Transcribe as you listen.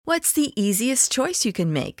What's the easiest choice you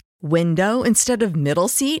can make? Window instead of middle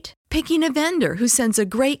seat? Picking a vendor who sends a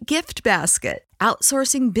great gift basket?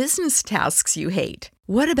 Outsourcing business tasks you hate?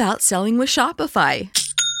 What about selling with Shopify?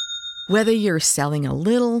 Whether you're selling a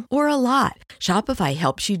little or a lot, Shopify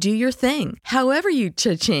helps you do your thing, however you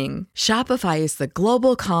cha-ching. Shopify is the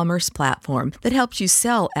global commerce platform that helps you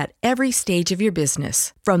sell at every stage of your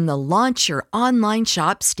business. From the launch your online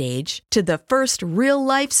shop stage to the first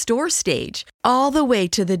real-life store stage, all the way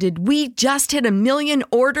to the did we just hit a million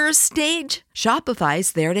orders stage.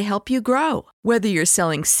 Shopify's there to help you grow. Whether you're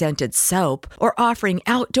selling scented soap or offering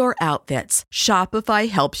outdoor outfits, Shopify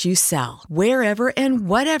helps you sell. Wherever and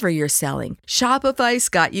whatever you're selling, Shopify's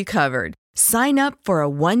got you covered. Sign up for a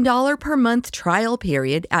 $1 per month trial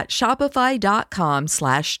period at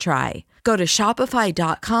shopify.com/try. Go to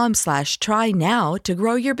shopify.com/try now to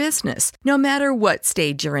grow your business, no matter what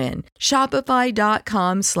stage you're in.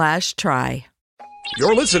 Shopify.com/try.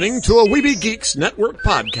 You're listening to a Weeby Geeks Network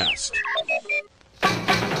podcast.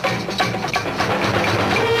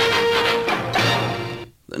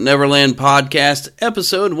 The Neverland Podcast,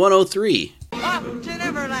 episode 103. Up to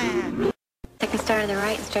Neverland! Take a start to the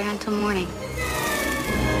right and stay on until morning.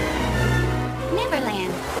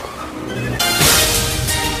 Neverland.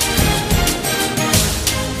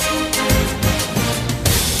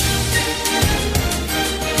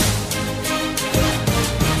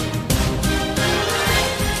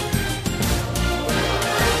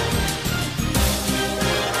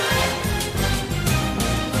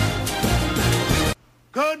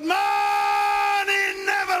 Good morning,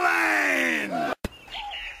 Neverland!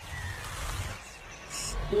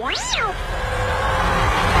 Wow.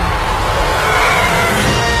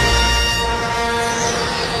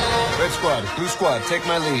 Red squad, blue squad, take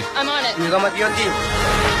my lead. I'm on it. Llegamos aquí al team.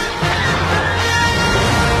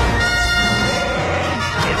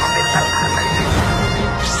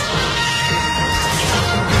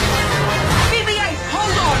 BB-8,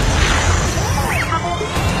 hold on!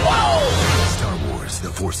 Star Wars: The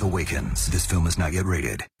Force Awakens. This film is not yet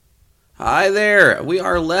rated. Hi there. We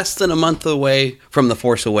are less than a month away from The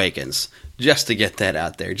Force Awakens. Just to get that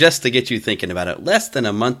out there, just to get you thinking about it, less than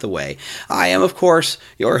a month away. I am, of course,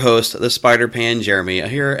 your host, the Spider-Pan Jeremy,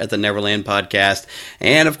 here at the Neverland Podcast.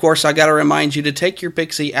 And, of course, I got to remind you to take your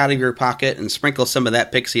pixie out of your pocket and sprinkle some of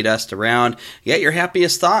that pixie dust around. Get your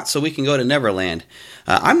happiest thoughts so we can go to Neverland.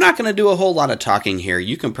 I'm not going to do a whole lot of talking here.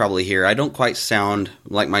 You can probably hear I don't quite sound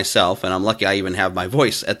like myself, and I'm lucky I even have my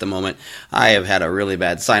voice at the moment. I have had a really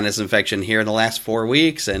bad sinus infection here in the last 4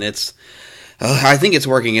 weeks, and I think it's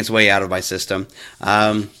working its way out of my system.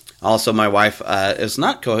 Also, my wife is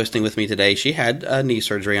not co-hosting with me today. She had knee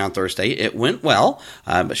surgery on Thursday. It went well,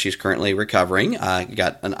 but she's currently recovering.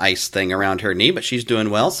 Got an ice thing around her knee, but she's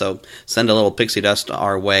doing well, so send a little pixie dust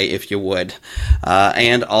our way if you would.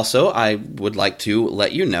 And also, I would like to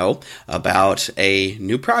let you know about a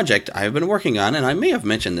new project I've been working on, and I may have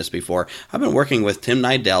mentioned this before. I've been working with Tim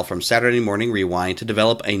Nidell from Saturday Morning Rewind to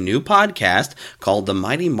develop a new podcast called the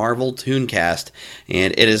Mighty Marvel Tooncast,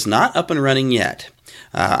 and it is not up and running yet.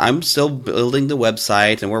 I'm still building the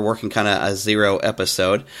website, and we're working kind of a 0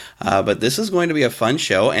 episode, but this is going to be a fun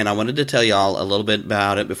show, and I wanted to tell y'all a little bit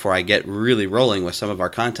about it before I get really rolling with some of our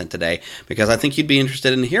content today, because I think you'd be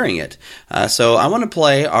interested in hearing it. So I want to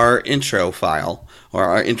play our intro file, or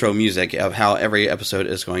our intro music of how every episode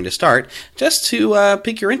is going to start, just to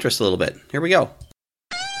pique your interest a little bit. Here we go.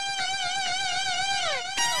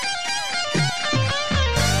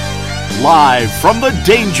 Live from the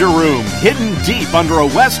Danger Room, hidden deep under a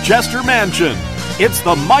Westchester mansion, it's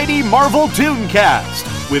the Mighty Marvel Tooncast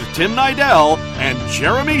with Tim Nidell and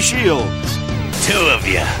Jeremy Shields. Two of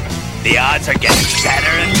you. The odds are getting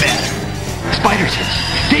better and better. Spiders,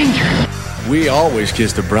 danger! We always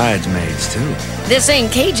kiss the bridesmaids, too. This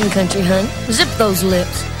ain't Cajun country, hun. Zip those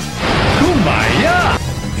lips. Kumbaya!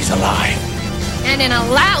 He's alive. And in a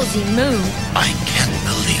lousy mood. I can't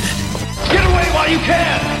believe it. Get away while you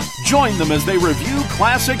can! Join them as they review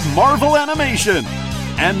classic Marvel animation.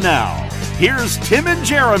 And now, here's Tim and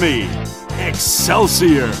Jeremy.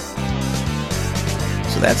 Excelsior!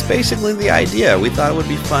 So that's basically the idea. We thought it would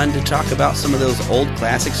be fun to talk about some of those old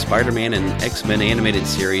classic Spider-Man and X-Men animated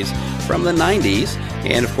series from the 90s.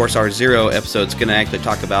 And, of course, our 0 episode is going to actually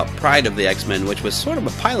talk about Pride of the X-Men, which was sort of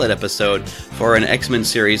a pilot episode for an X-Men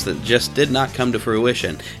series that just did not come to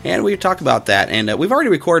fruition. And we talk about that. And we've already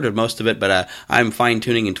recorded most of it, but I'm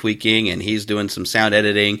fine-tuning and tweaking, and he's doing some sound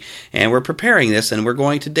editing. And we're preparing this, and we're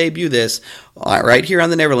going to debut this right here on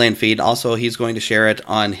the Neverland feed. Also, he's going to share it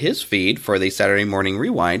on his feed for the Saturday Morning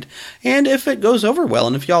Rewind. And if it goes over well,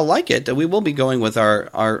 and if y'all like it, we will be going with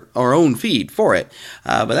our own feed for it.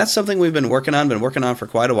 But that's something we've been working on for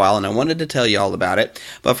quite a while, and I wanted to tell you all about it.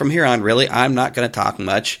 But from here on, really, I'm not going to talk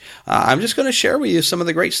much. I'm just going to share with you some of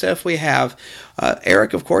the great stuff we have.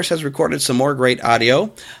 Eric, of course, has recorded some more great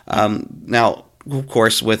audio. Now, of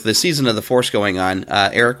course, with the Season of the Force going on,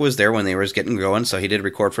 Eric was there when they were getting going, so he did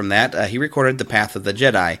record from that. He recorded The Path of the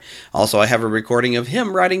Jedi. Also, I have a recording of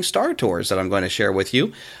him riding Star Tours that I'm going to share with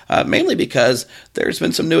you, mainly because there's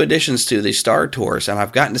been some new additions to the Star Tours, and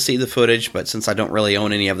I've gotten to see the footage, but since I don't really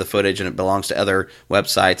own any of the footage and it belongs to other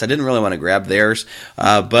websites, I didn't really want to grab theirs.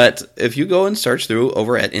 But if you go and search through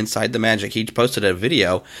over at Inside the Magic, he posted a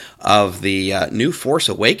video of the new Force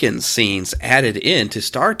Awakens scenes added into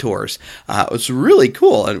Star Tours. It's really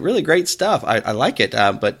cool and really great stuff. I like it,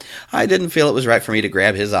 but I didn't feel it was right for me to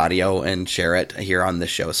grab his audio and share it here on this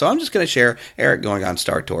show. So I'm just going to share Eric going on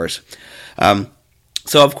Star Tours.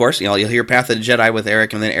 So, of course, you'll hear Path of the Jedi with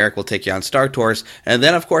Eric, and then Eric will take you on Star Tours. And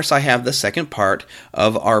then, of course, I have the second part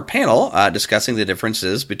of our panel discussing the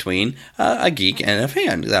differences between a geek and a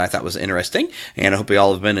fan that I thought was interesting. And I hope you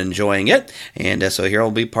all have been enjoying it. And so here will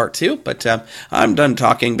be part 2. But I'm done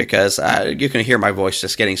talking because you can hear my voice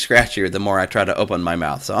just getting scratchier the more I try to open my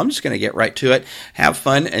mouth. So I'm just going to get right to it. Have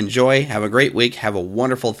fun, enjoy, have a great week, have a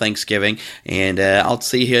wonderful Thanksgiving. And I'll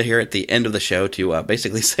see you here at the end of the show to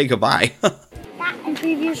basically say goodbye. And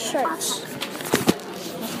previous shirts.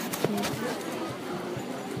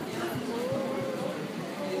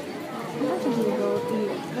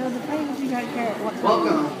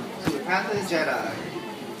 Welcome to the Path of the Jedi.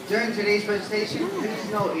 During today's presentation, please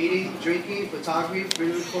no eating, drinking, photography,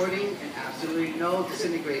 free recording, and absolutely no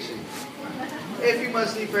disintegration. If you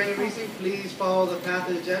must leave for any reason, please follow the Path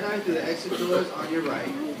of the Jedi through the exit doors on your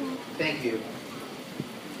right. Thank you.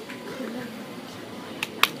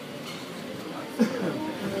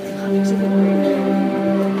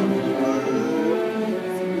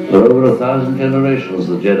 For over 1,000 generations,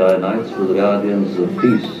 the Jedi Knights were the guardians of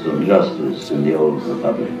peace and justice in the Old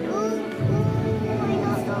Republic,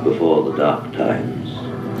 before the Dark Times.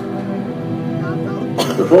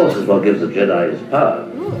 The Force is what gives the Jedi his power.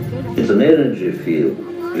 It's an energy field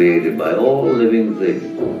created by all living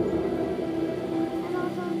things.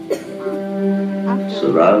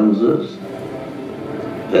 Surrounds us,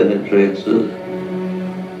 penetrates us,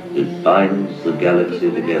 it binds the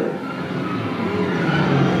galaxy together.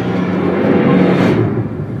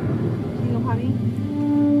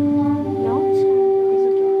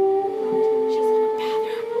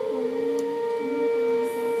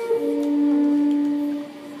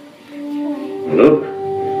 Look,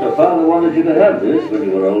 your father wanted you to have this when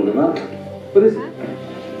you were old enough. What is it?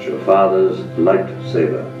 It's your father's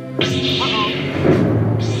lightsaber.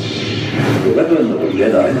 The weapon of a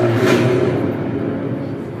Jedi Knight.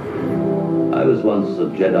 I was once a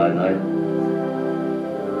Jedi Knight,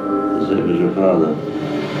 the same as your father.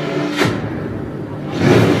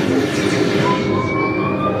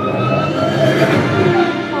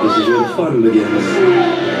 This is where the fun begins.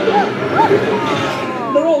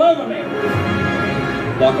 They're all over me!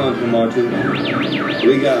 Lock on from R2.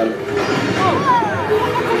 We got it.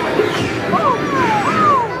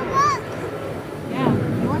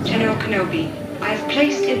 General Kenobi, I have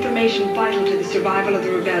placed information vital to the survival of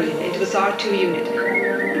the rebellion into this R2 unit.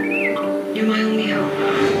 You're my only hope.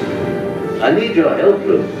 I need your help,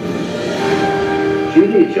 Luke. She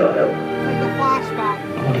needs your help. I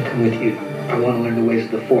want to come with you. I want to learn the ways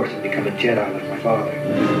of the Force and become a Jedi like my father.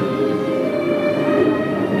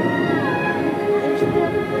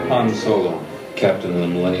 Han Solo, captain of the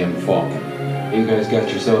Millennium Falcon. You guys got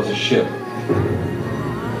yourselves a ship.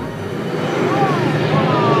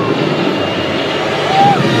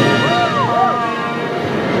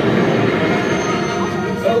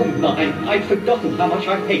 Oh my, I'd forgotten how much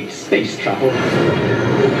I hate space travel. You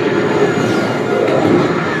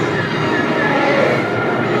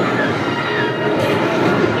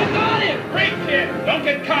got him! Great kid! Don't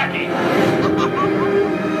get cocky!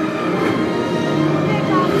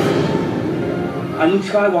 I'm Luke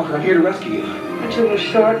Skywalker. I'm here to rescue you. Aren't you a little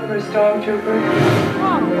short for a stormtrooper?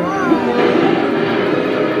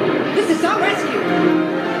 This is our rescue.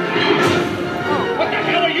 What the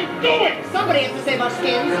hell are you doing? Somebody has to save our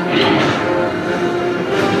skins.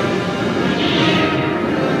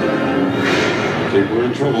 I think we're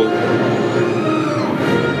in trouble.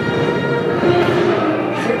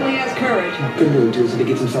 Certainly has courage. What good will he do if he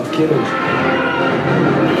gets himself killed?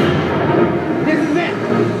 This is it.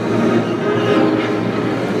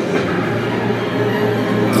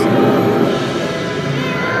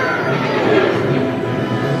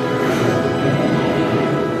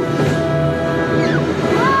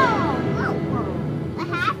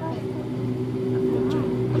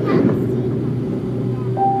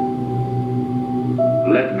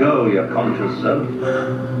 go your conscious self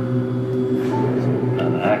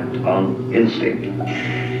and act on instinct.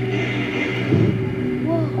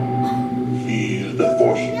 Feel the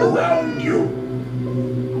force around you.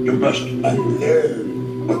 You must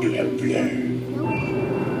unlearn what you have learned.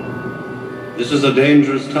 This is a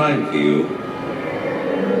dangerous time for you,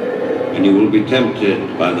 and you will be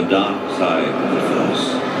tempted by the dark side of the Force.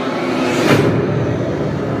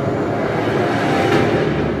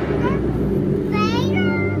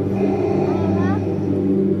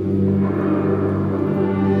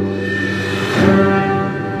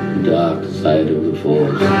 Dark side of the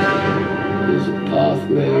Force is a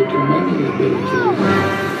pathway to many abilities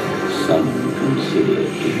some consider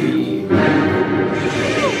to be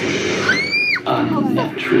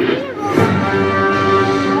unnatural.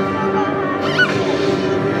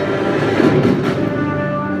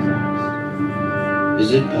 Is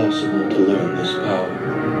it possible to learn this power?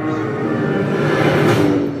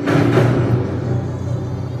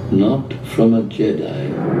 Not from a Jedi.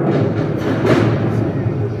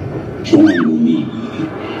 Join me,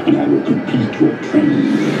 and I will complete your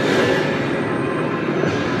training.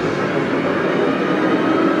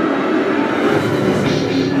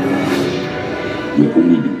 You've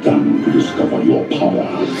only begun to discover your power.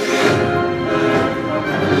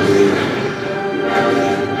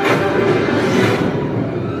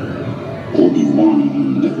 Obi-Wan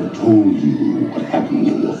never told you what happened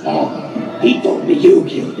to your father. He told me you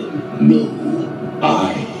killed him. No,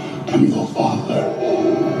 I am your father.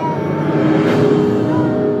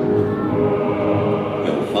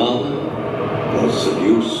 Your father was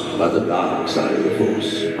seduced by the dark side of the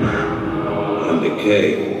Force and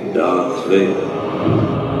became Darth Vader.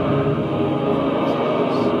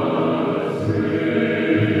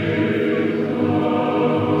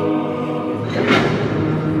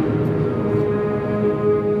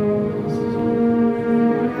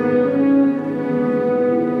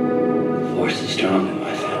 Force is strong in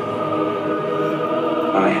my family.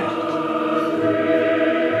 I have it.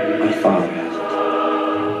 My father has it.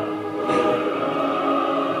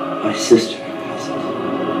 My sister has it.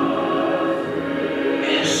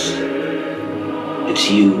 Yes. It's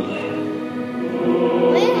you, Leia.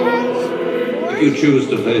 If you choose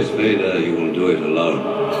to face Vader, you will do it alone.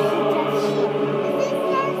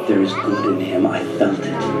 There is good in him. I felt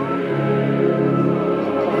it.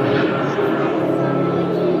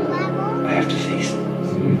 I have to face him.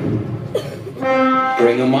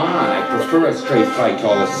 Bring him on. I prefer a straight fight to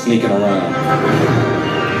all the sneaking around.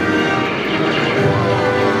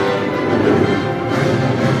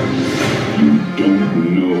 Don't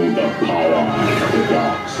know the power of the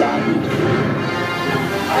dark side.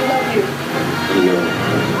 I love you.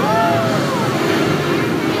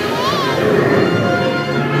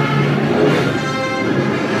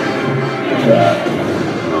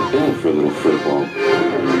 Not bad for a little football.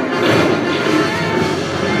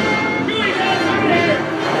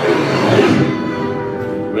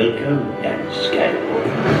 Welcome, Dan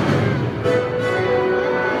Skywalker.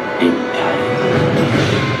 In time,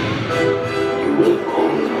 you will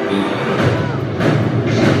call me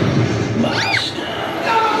Master.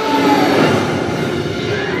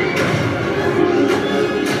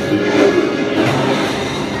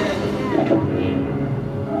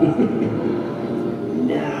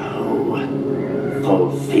 Now,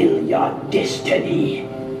 fulfill your destiny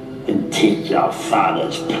and take your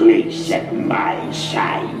father's place at my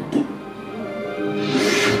side.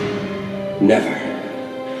 Never.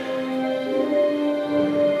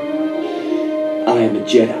 I am a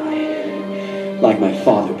Jedi, like my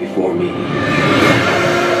father before me.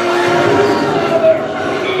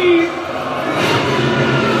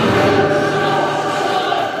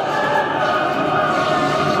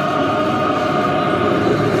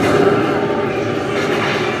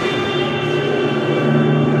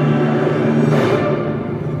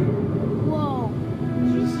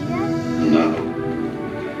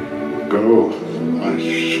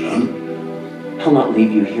 I'll not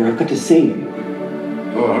leave you here. I've got to save you.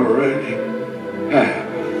 Already have.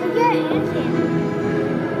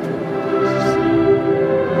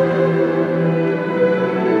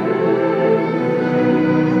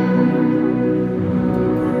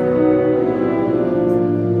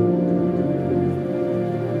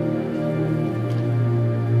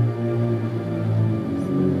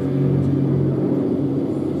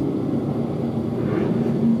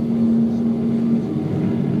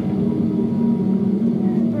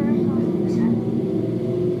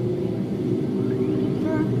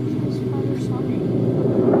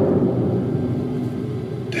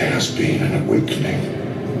 Has been an awakening.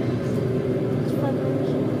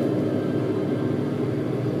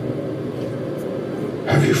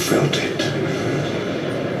 Have you felt it.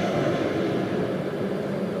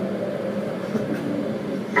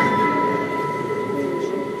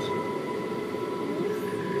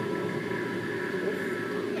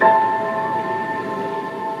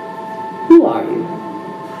 Who are you?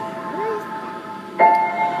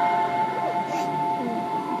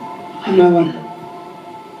 I'm no one.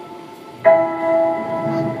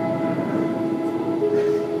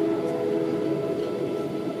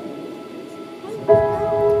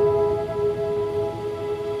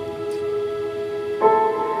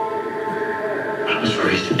 I was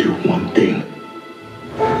raised to do one thing.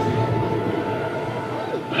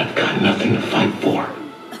 I've got nothing to fight for.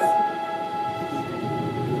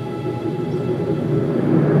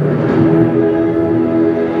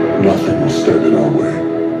 Nothing will stand in our way.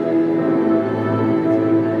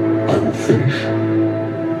 I will finish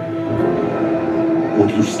what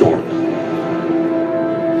you started.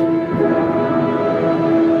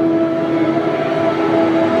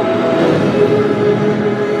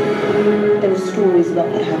 There are stories about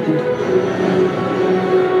what happened.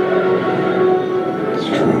 It's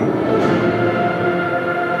true.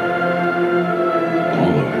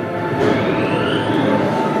 All of it.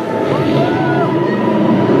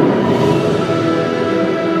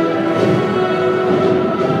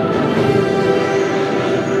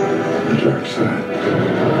 The dark side.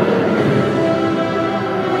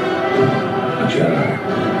 The Jedi.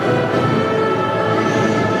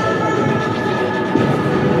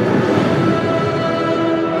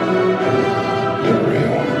 They're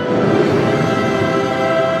real.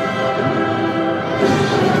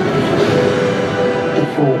 The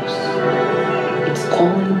Force. It's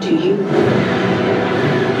calling to you.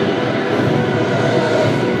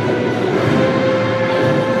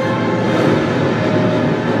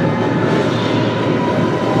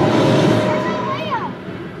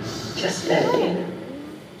 Just let it in.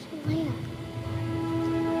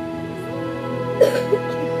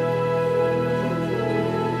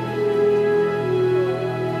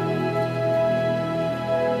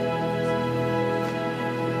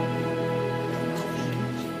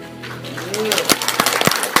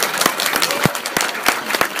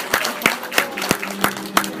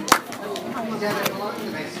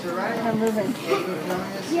 I'm moving.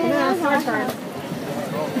 Yeah, No, it's our turn.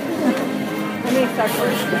 Let me start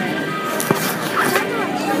first.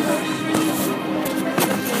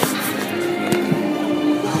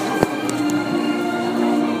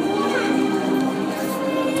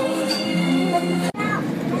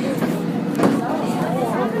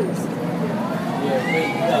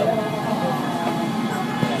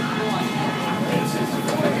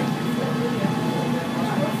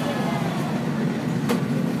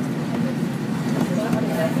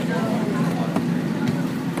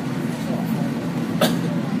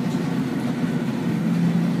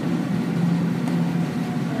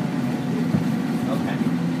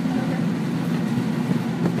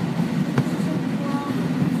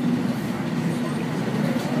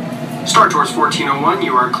 Star Tours 1401,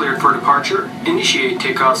 you are cleared for departure. Initiate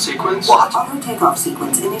takeoff sequence. What? Auto takeoff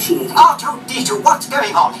sequence initiated. R2-D2, what's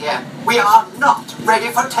going on here? We are not ready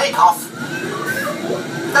for takeoff.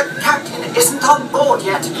 The captain isn't on board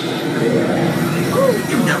yet. You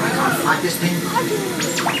know I can't fly this thing.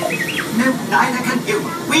 No, neither can you.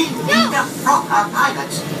 We need a proper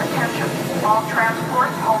pilot. Attention, all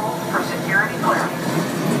transports hold for security clearance.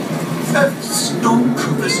 The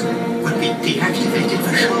stormtroopers will be deactivated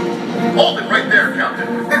for sure. Hold it right there, Captain.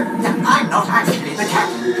 I'm not actually the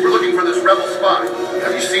captain. We're looking for this rebel spy.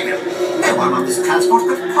 Have you seen him? No one on this transport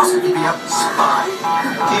could possibly be a spy.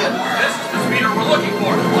 Dear. This is the speeder we're looking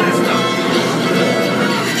for. Blast him.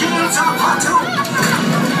 Shields are part two.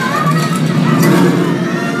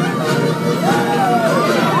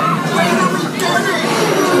 Where are we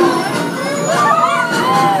going?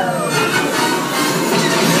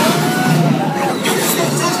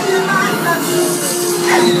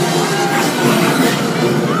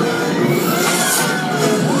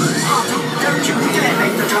 Don't you dare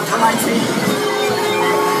make the jump to Lightspeed!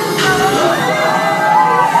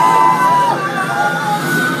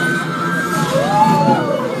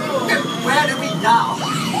 Where are we now?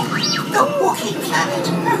 The Wookiee planet.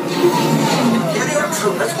 Imperial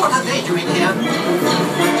troopers, what are they doing here?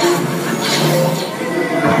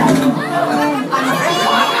 I'm afraid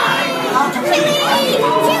I'm out of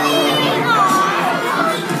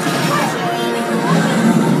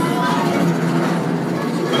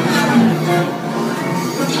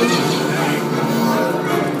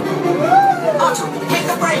Otto, hit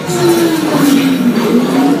the brakes!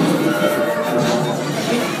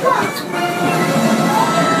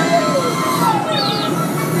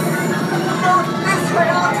 Not this way,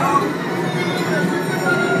 Otto!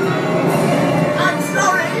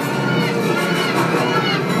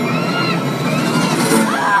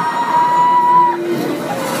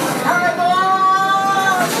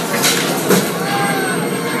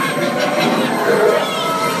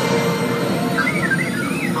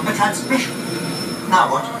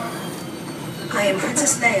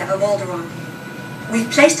 of Alderaan. We've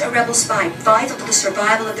placed a rebel spy vital to the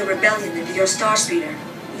survival of the rebellion into your star speeder.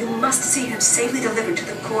 You must see him safely delivered to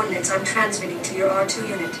the coordinates I'm transmitting to your R2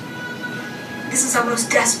 unit. This is our most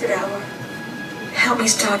desperate hour. Help me,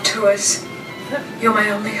 Star Tours. You're my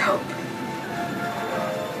only hope.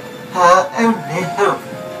 Only hope?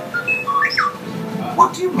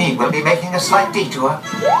 What do you mean we'll be making a slight detour?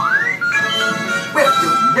 We'll do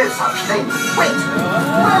no such thing. Wait!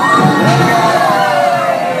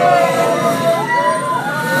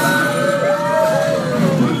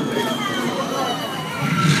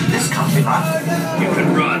 This can't be right. You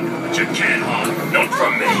can run, but you can't hide. Not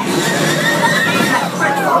from me.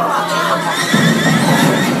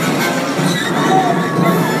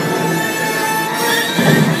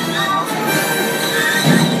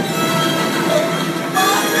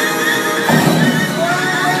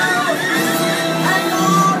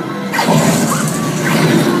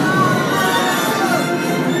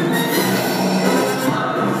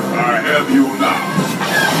 You now.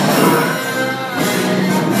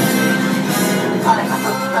 I have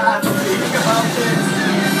a bad feeling about this.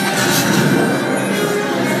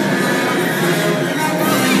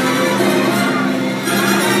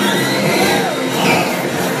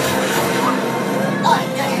 I'm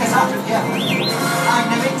getting us out of here. I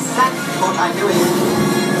know exactly what I'm doing.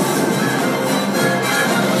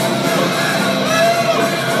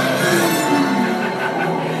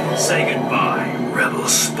 Say goodbye, rebel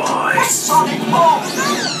spy. A sonic bomb!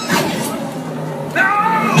 No!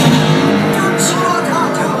 Don't shoot our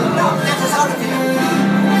cartoon! No, get us out of here!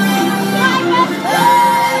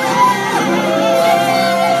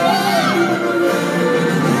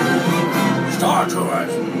 Star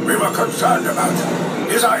Tours, we were concerned about you.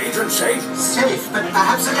 Is our agent safe? Safe, but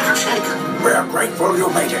perhaps a little shaken. We're grateful you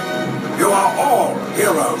made it. You are all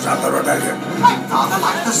heroes of the rebellion. I rather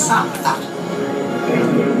like the sound of that.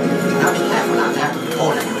 Now be careful out there,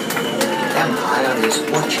 all of you. The Empire is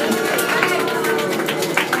watching.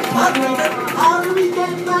 Moderator, how do we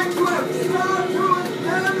get back to our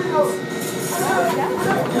terminal?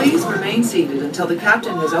 Please remain seated until the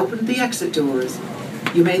captain has opened the exit doors.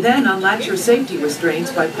 You may then unlatch your safety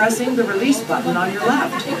restraints by pressing the release button on your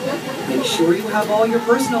left. Make sure you have all your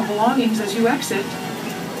personal belongings as you exit.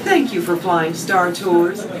 Thank you for flying Star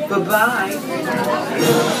Tours. Bye-bye.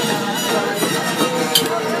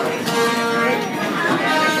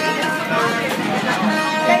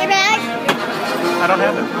 I don't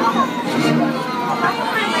have it.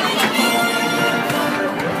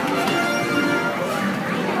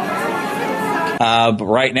 But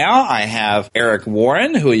right now, I have Eric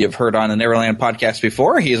Warren, who you've heard on the Neverland podcast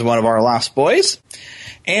before. He is one of our Lost Boys.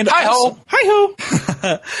 And hi-ho! Hi-ho!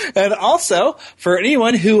 And also, for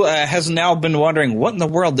anyone who has now been wondering, what in the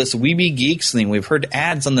world, this Weeby Geeks thing? We've heard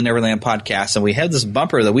ads on the Neverland podcast, and we have this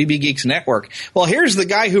bumper, the Weeby Geeks Network. Well, here's the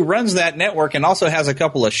guy who runs that network and also has a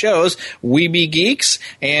couple of shows, Weeby Geeks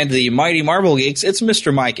and the Mighty Marble Geeks. It's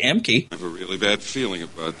Mr. Mike Emke. I have a really bad feeling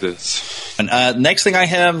about this. And next thing I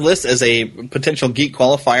have listed as a potential geek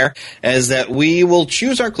qualifier is that we will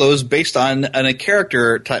choose our clothes based on a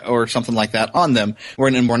character or something like that on them.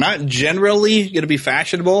 We're not generally going to be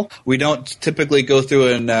fashionable. We don't typically go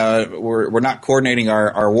through and we're not coordinating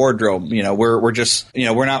our wardrobe. You know, we're just, you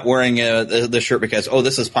know, we're not wearing this shirt because, oh,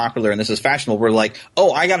 this is popular and this is fashionable. We're like,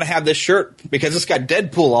 oh, I got to have this shirt because it's got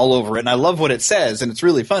Deadpool all over it and I love what it says and it's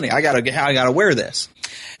really funny. I got to wear this.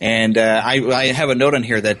 And I have a note on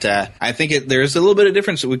here that I think there's a little bit of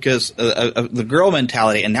difference because of the girl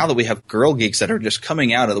mentality. And now that we have girl geeks that are just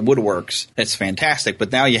coming out of the woodworks, it's fantastic.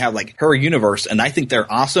 But now you have like Her Universe, and I think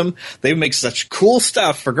they're awesome. They make such cool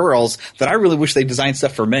stuff for girls that I really wish they designed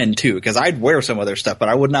stuff for men too, because I'd wear some of their stuff, but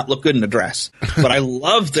I would not look good in a dress. But I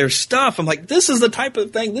love their stuff. I'm like, this is the type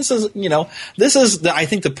of thing. This is, I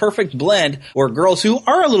think the perfect blend where girls who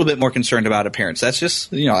are a little bit more concerned about appearance. That's just,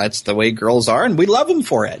 that's the way girls are, and we love them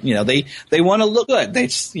for it. They want to look good.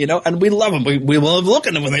 And we love them. We love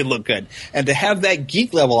looking at them when they look good. And to have that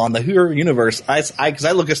geek level on the Her Universe, because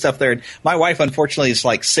I look at stuff there, and my wife, unfortunately, is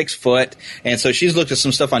like 6 foot, and so she's looked at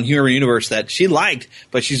some stuff on Her Universe that she liked,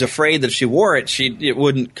 but she's afraid that if she wore it, it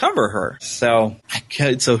wouldn't cover her. So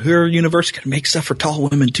Her Universe can make stuff for tall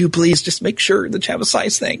women too, please. Just make sure that you have a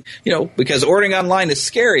size thing, because ordering online is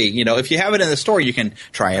scary. If you have it in the store, you can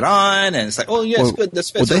try it on, and it's like, oh, yes, good,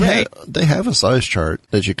 this fits. They have a size chart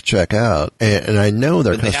that you can check out, and I know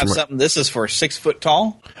their customer. They have something. This is for 6 foot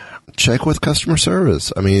tall. check with customer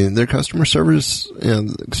service. I mean, their customer service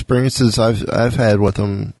experiences I've had with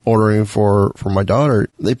them ordering for my daughter,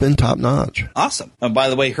 they've been top notch. Awesome. And by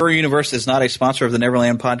the way, Her Universe is not a sponsor of the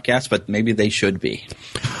Neverland podcast, but maybe they should be.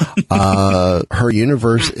 Her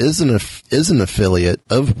Universe is an affiliate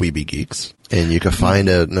of Weeby Geeks. And you can find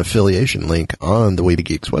an affiliation link on the Weeby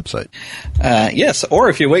Geeks website. Yes, or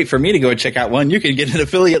if you wait for me to go check out one, you can get an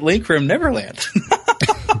affiliate link from Neverland.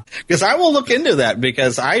 Because I will look into that,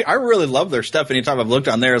 because I really love their stuff. Anytime I've looked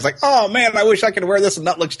on there, it's like, oh man, I wish I could wear this and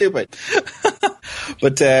not look stupid.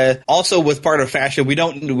 But also with part of fashion, we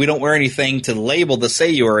don't wear anything to label to say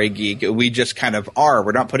you are a geek. We just kind of are.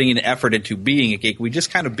 We're not putting any effort into being a geek. We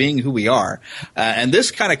just kind of being who we are. And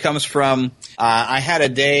this kind of comes from I had a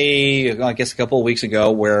day, I guess a couple of weeks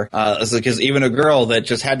ago, where because even a girl that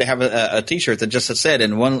just had to have a T-shirt that just said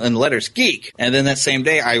in letters geek. And then that same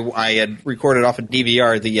day, I had recorded off a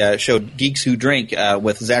DVR the show Geeks Who Drink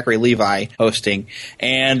with Zachary Levi hosting.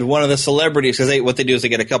 And one of the celebrities, because what they do is they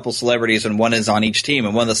get a couple celebrities and one is on each team,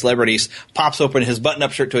 and one of the celebrities pops open his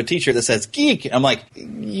button-up shirt to a T-shirt that says geek. I'm like,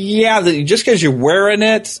 yeah, just because you're wearing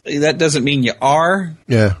it, that doesn't mean you are.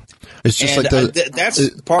 Yeah. It's just that's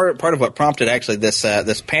part of what prompted actually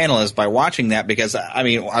this panel is by watching that, because I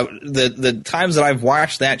mean the times that I've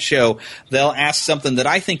watched that show, they'll ask something that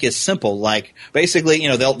I think is simple, like basically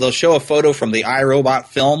they'll show a photo from the iRobot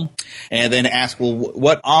film and then ask, well,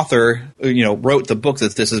 what author wrote the book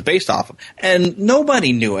that this is based off of, and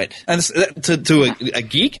nobody knew it. And to a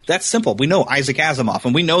geek, that's simple. We know Isaac Asimov,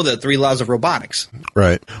 and we know the 3 laws of robotics.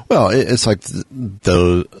 Right. Well, it's like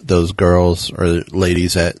those girls or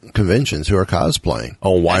ladies at conventions who are cosplaying.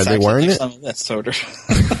 Oh, why are they wearing it? Some of that sort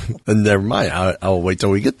of. Never mind. I'll wait till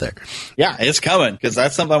we get there. Yeah, it's coming, because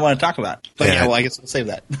that's something I want to talk about. But I guess we'll save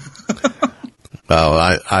that.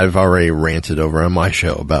 Well, I've already ranted over on my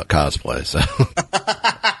show about cosplay, so.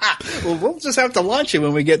 Well, we'll just have to launch it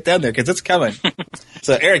when we get down there, because it's coming.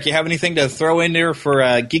 So, Eric, you have anything to throw in there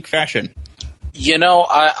for geek fashion?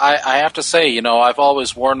 I have to say, I've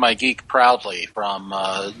always worn my geek proudly from,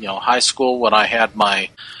 high school when I had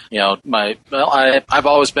I've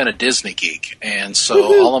always been a Disney geek. And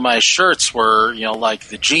so all of my shirts were, like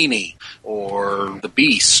the Genie or the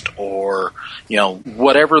Beast or,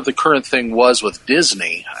 whatever the current thing was with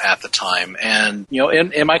Disney at the time. And,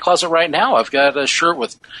 in my closet right now, I've got a shirt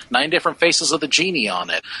with 9 different faces of the Genie on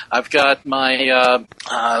it. I've got my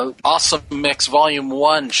Awesome Mix Volume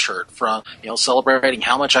 1 shirt from, celebrating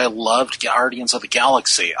how much I loved Guardians of the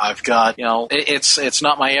Galaxy. I've got, it's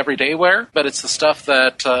not my everyday wear, but it's the stuff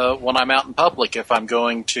that when I'm out in public, if I'm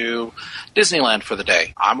going to Disneyland for the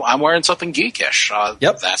day, I'm wearing something geekish.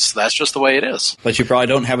 Yep. That's just the way it is. But you probably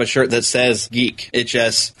don't have a shirt that says geek. It's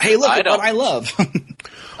just, hey, look at what I love.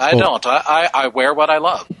 I don't. I wear what I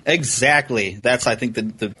love. Exactly. That's, I think,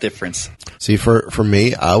 the difference. See, for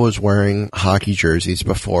me, I was wearing hockey jerseys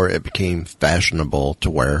before it became fashionable to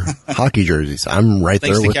wear hockey jerseys. I'm right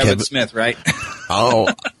Thanks there with Kevin Smith, right?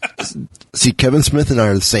 Oh, see, Kevin Smith and I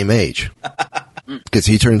are the same age because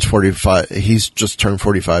he turns 45. He's just turned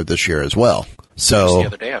 45 this year as well. So the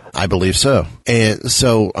other day, I believe so. And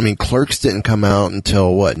so, I mean, Clerks didn't come out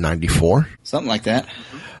until what, 94? Something like that.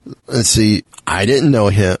 And see, I didn't know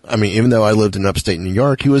him. I mean, even though I lived in upstate New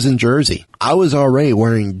York, he was in Jersey. I was already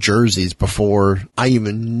wearing jerseys before I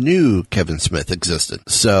even knew Kevin Smith existed.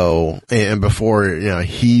 So, and before,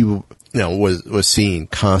 he, was seen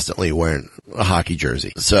constantly wearing a hockey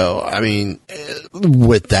jersey. So, I mean,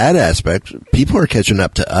 with that aspect, people are catching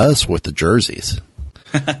up to us with the jerseys.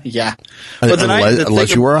 Yeah. But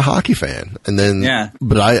unless you were a hockey fan. And then, yeah.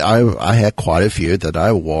 But I had quite a few that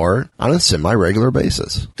I wore on a semi-regular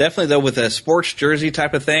basis. Definitely, though, with a sports jersey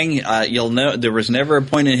type of thing, you'll know there was never a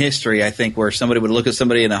point in history, I think, where somebody would look at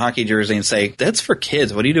somebody in a hockey jersey and say, that's for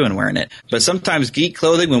kids. What are you doing wearing it? But sometimes geek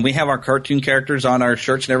clothing, when we have our cartoon characters on our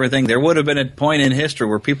shirts and everything, there would have been a point in history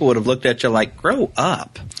where people would have looked at you like, grow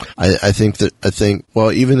up. I think,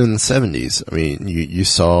 well, even in the 70s, I mean, you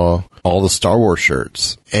saw all the Star Wars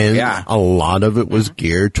shirts, and a lot of it was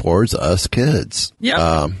geared towards us kids.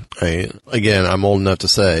 Yeah. Again, I'm old enough to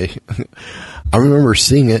say, I remember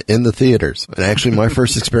seeing it in the theaters. And actually, my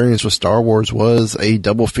first experience with Star Wars was a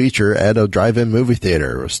double feature at a drive-in movie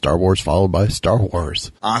theater. It was Star Wars followed by Star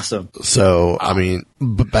Wars. Awesome. So, I mean,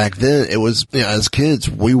 but back then, it was, as kids,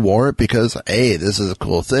 we wore it because, hey, this is a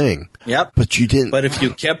cool thing. Yep. But you didn't. But if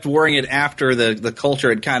you kept wearing it after the culture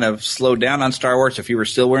had kind of slowed down on Star Wars, if you were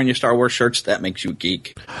still wearing your Star Wars shirts, that makes you a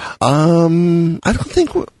geek. I don't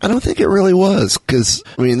think it really was, because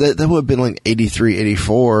I mean that would have been like 83,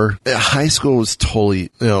 84. High school was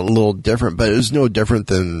totally a little different, but it was no different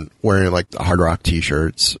than wearing like the hard rock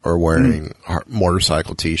T-shirts or wearing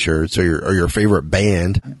motorcycle T-shirts or your favorite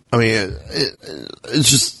band. I mean, it's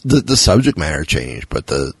just the subject matter changed, but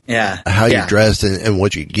how you dressed and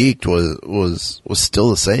what you geeked was still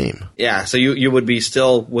the same. Yeah, so you would be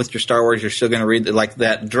still with your Star Wars. You're still going to read like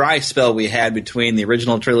that dry spell we had between the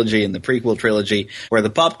original trilogy and the prequel trilogy, where the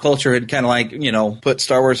pop culture had kind of like put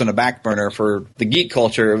Star Wars on a back burner. For the geek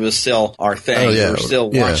culture, it was still our thing. We were still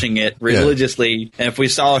watching it religiously, and if we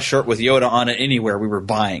saw a shirt with Yoda on it anywhere, we were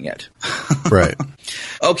buying it. Right.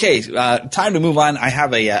 Okay, time to move on. I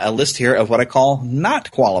have a list here of what I call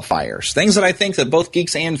not qualifiers, things that I think that both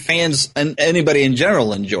geeks and fans and anybody in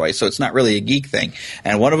general enjoy, so it's not really a geek thing.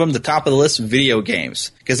 And one of them, the top of the list, video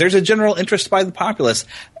games, because there's a general interest by the populace.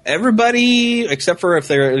 Everybody, except for if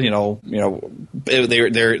they're,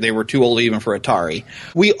 they were too old even for Atari.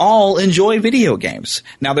 We all enjoy video games.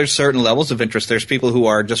 Now, there's certain levels of interest. There's people who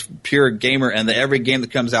are just pure gamer, and every game that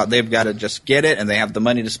comes out, they've got to just get it, and they have the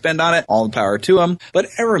money to spend on it. All the power to them. But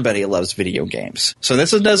everybody loves video games. So this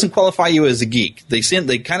doesn't qualify you as a geek. They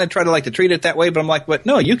kind of try to treat it that way, but I'm like, but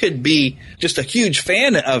no, you could be just a huge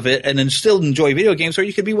fan of it and then still enjoy video games, or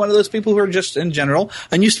you could be one of those people who are just in general,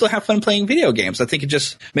 and you still have fun playing video games. I think it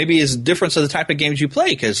just maybe is a difference of the type of games you play,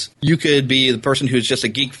 because you could be the person who's just a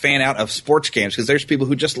geek fan out of sports games, because there's people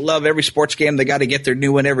who just love every sports game. They got to get their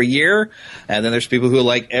new one every year. And then there's people who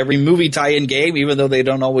like every movie tie-in game, even though they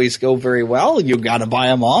don't always go very well. You got to buy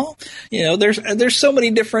them all. There's so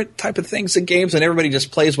many different type of things in games, and everybody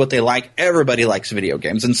just plays what they like. Everybody likes video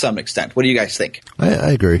games in some extent. What do you guys think?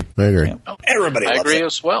 I agree. Everybody loves it. I agree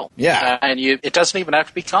as well. Yeah. And it doesn't even have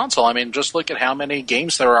to be console. I mean, just look at how many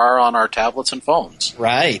games there are on our tablets and phones.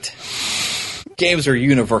 Right. Games are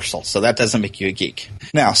universal, so that doesn't make you a geek.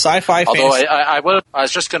 Now, sci-fi Although fantasy... I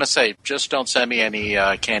was just going to say, just don't send me any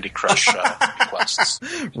Candy Crush requests.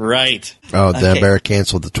 Right. Oh, Dan Bear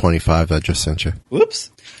canceled the 25 I just sent you.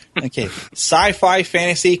 Whoops. Okay. Sci-fi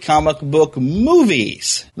fantasy comic book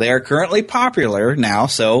movies. They are currently popular now,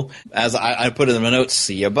 so as I put in the notes,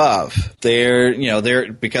 see above.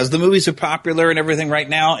 They're because the movies are popular and everything right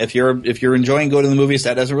now, if you're enjoying going to the movies,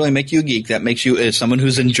 that doesn't really make you a geek. That makes you as someone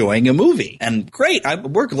who's enjoying a movie. And great.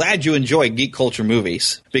 We're glad you enjoy geek culture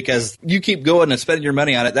movies, because you keep going and spending your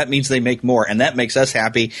money on it. That means they make more, and that makes us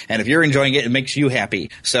happy. And if you're enjoying it, it makes you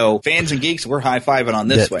happy. So fans and geeks, we're high-fiving on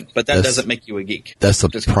this one, but that doesn't make you a geek. That's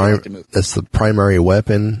the primary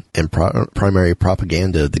weapon and primary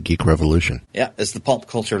propaganda of the geek revolution. Yeah, it's the pulp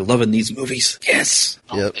culture loving these movies. Yes.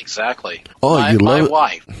 Yep. Exactly. Oh, my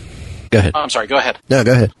wife. Go ahead. I'm sorry, go ahead. No,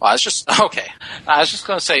 go ahead. Well, I was just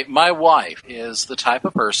going to say, my wife is the type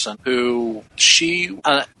of person who she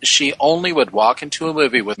only would walk into a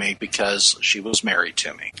movie with me because she was married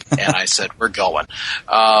to me. And I said, we're going.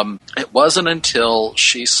 It wasn't until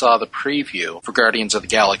she saw the preview for Guardians of the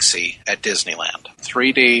Galaxy at Disneyland,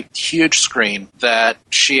 3D, huge screen, that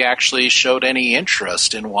she actually showed any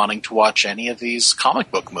interest in wanting to watch any of these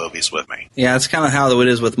comic book movies with me. Yeah, that's kind of how it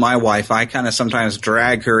is with my wife. I kind of sometimes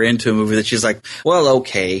drag her into a movie that she's like, well,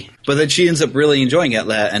 okay. But then she ends up really enjoying it.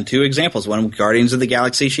 And two examples. One, Guardians of the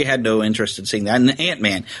Galaxy, she had no interest in seeing that. And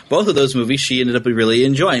Ant-Man. Both of those movies she ended up really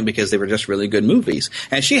enjoying because they were just really good movies.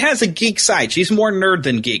 And she has a geek side. She's more nerd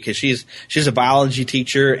than geek, because she's a biology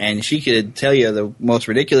teacher, and she could tell you the most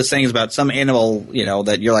ridiculous things about some animal,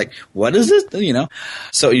 that you're like, what is it?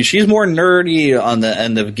 So she's more nerdy on the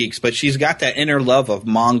end of geeks, but she's got that inner love of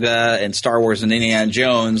manga and Star Wars and Indiana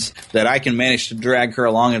Jones that I can manage to drag her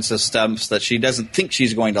along into stuff that she doesn't think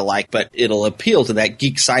she's going to like, but it'll appeal to that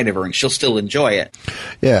geek side of her, and she'll still enjoy it.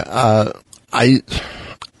 Yeah,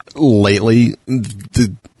 lately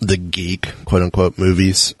the geek quote unquote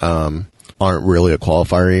movies aren't really a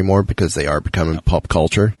qualifier anymore, because they are becoming pop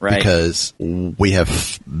culture. Right. Because we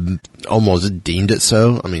have almost deemed it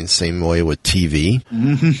so. I mean, same way with TV.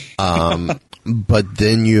 Mm-hmm. But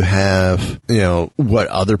then you have, what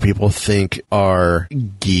other people think are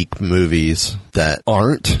geek movies that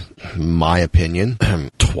aren't, my opinion,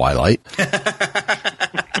 Twilight.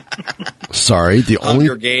 Sorry, the only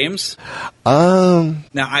Hunger Games. Now,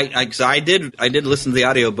 I did listen to the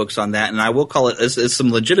audiobooks on that, and I will call it's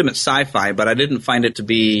some legitimate sci-fi, but I didn't find it to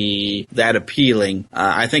be that appealing.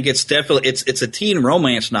 I think it's definitely it's a teen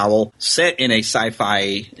romance novel set in a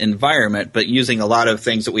sci-fi environment, but using a lot of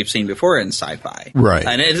things that we've seen before in sci-fi. Right,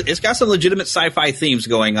 and it's got some legitimate sci-fi themes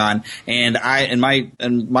going on. And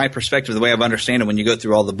in my perspective, the way I understand it, when you go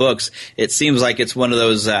through all the books, it seems like it's one of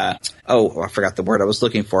those. I forgot the word I was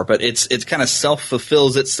looking for, but it's kind of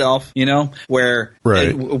self-fulfills itself, where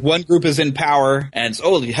one group is in power and it's,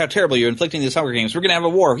 oh, how terrible, you're inflicting these Hunger Games. We're going to have a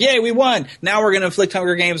war. Yay, we won. Now we're going to inflict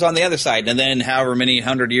Hunger Games on the other side. And then however many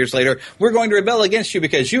 100 years later, we're going to rebel against you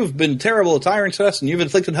because you've been terrible tyrants to us and you've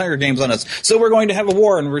inflicted Hunger Games on us. So we're going to have a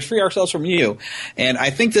war and free ourselves from you. And I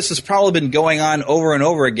think this has probably been going on over and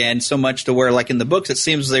over again, so much to where, like in the books, it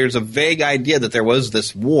seems there's a vague idea that there was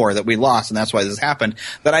this war that we lost and that's why this happened.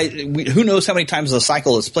 But who knows how many times the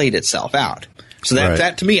cycle has played itself out. So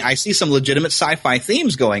that to me, I see some legitimate sci-fi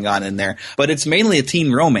themes going on in there, but it's mainly a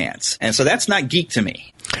teen romance. And so that's not geek to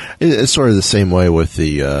me. It's sort of the same way with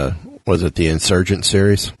the, was it the Insurgent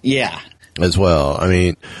series? Yeah. As well.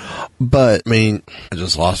 I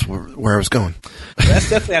just lost where I was going. That's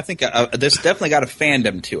definitely, I think, there's definitely got a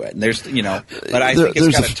fandom to it. And there's, but I think it's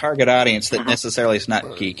got a target audience that necessarily is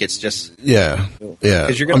not geek. It's just. Yeah.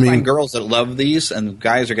 Because you're going to find girls that love these and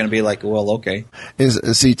guys are going to be like, well, okay.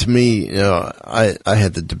 See, to me, I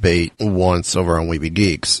had the debate once over on Weeby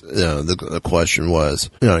Geeks. The question was,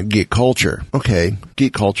 geek culture. Okay.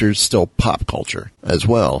 Geek culture is still pop culture as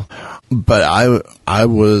well. But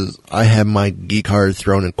I had my geek heart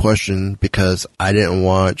thrown in question because I didn't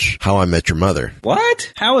watch How I Met Your Mother.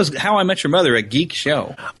 What? How is How I Met Your Mother a geek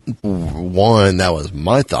show? One, that was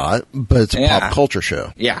my thought, but it's a pop culture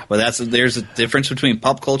show. Yeah, but there's a difference between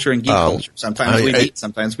pop culture and geek culture. Sometimes we meet,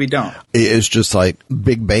 sometimes we don't. It's just like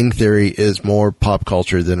Big Bang Theory is more pop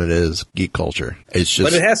culture than it is geek culture. It's just,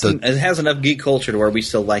 but it has enough geek culture to where we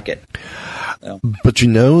still like it. So. But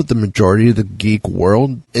the majority of the geek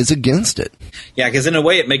world is against it. Yeah, because in a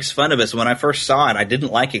way it makes fun of us. When I first saw it, I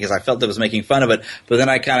didn't like it because I felt it was making fun of it. But then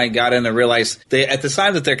I kind of got in and realized at the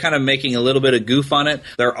time that they're kind of making a little bit of goof on it,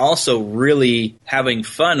 they're also really having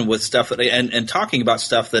fun with stuff and talking about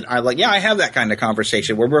stuff that I like. Yeah, I have that kind of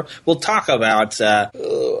conversation where we'll talk about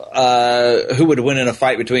who would win in a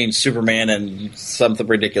fight between Superman and something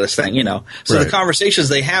ridiculous thing, So the conversations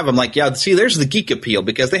they have, I'm like, yeah, see, there's the geek appeal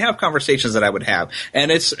because they have conversations that I would have,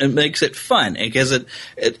 and it makes it fun because it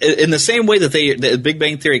in the same way that the Big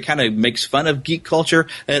Bang Theory kind of makes fun of geek culture,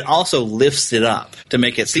 it also lifts it up to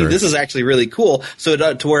make it see this is actually really cool.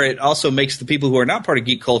 So to where it also makes the people who are not part of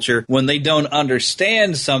geek culture, when they don't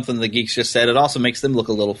understand something the geeks just said, it also makes them look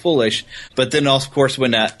a little foolish. But then, of course,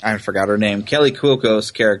 when I forgot her name, Kelly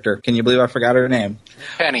Cuoco's character. Can you believe I forgot her name?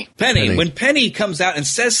 Penny. When Penny comes out and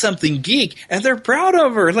says something geek, and they're proud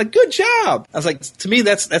of her, like, good job. I was like, to me,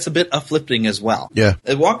 that's a bit uplifting as well. Yeah.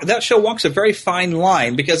 That show walks a very fine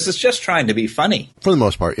line because it's just trying to be funny. For the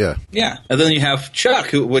most part, yeah. Yeah. And then you have Chuck,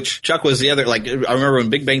 which Chuck was the other, like, I remember when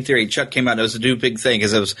Big Bang Theory, Chuck came out and it was a new big thing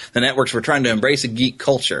because the networks were trying to embrace a geek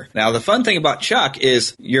culture. Now, the fun thing about Chuck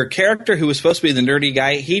is your character who was supposed to be the nerdy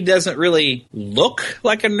guy, he doesn't really look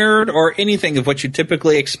like a nerd or anything of what you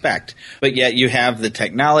typically expect. But yet you have the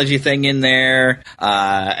technology thing in there,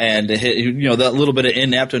 and that little bit of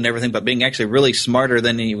inept and everything, but being actually really smarter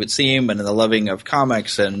than you would seem, and the loving of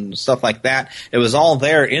comics and stuff like that. It was all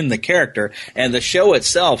there in the character, and the show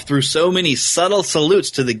itself threw so many subtle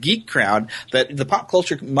salutes to the geek crowd that the pop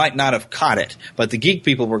culture might not have caught it, but the geek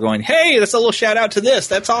people were going, "Hey, that's a little shout out to this.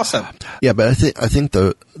 That's awesome." Yeah, but I think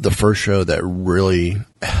the first show that really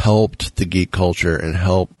helped the geek culture and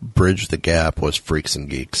helped bridge the gap was Freaks and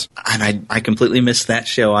Geeks. And I completely missed that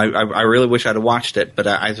show. I really wish I'd have watched it, but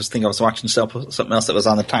I just think I was watching something else that was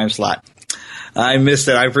on the time slot. I missed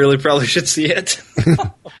it. I really probably should see it.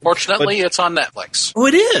 Fortunately, it's on Netflix. Oh,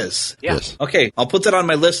 it is? Yeah. Yes. Okay, I'll put that on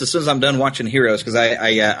my list as soon as I'm done watching Heroes, because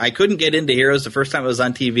I couldn't get into Heroes the first time it was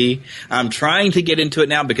on TV. I'm trying to get into it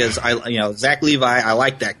now because Zach Levi, I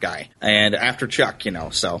like that guy. And after Chuck,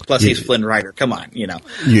 so plus he's Flynn Rider. Come on,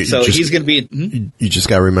 he's going to be. You just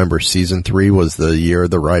got to remember, season 3 was the year of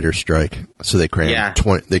the writer's strike, so they crammed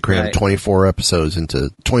 24 episodes into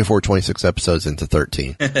 26 episodes into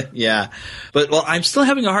 13. Yeah, but I'm still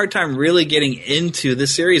having a hard time really getting into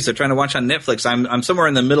this series they're trying to watch on Netflix. I'm somewhere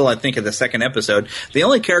in the middle, I think, of the second episode. The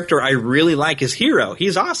only character I really like is Hero.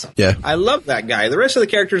 He's awesome. Yeah. I love that guy. The rest of the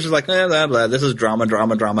characters are like, blah, blah, this is drama.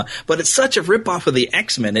 But it's such a ripoff of the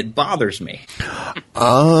X-Men, it bothers me.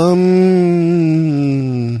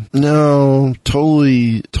 No,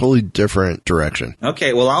 totally different direction.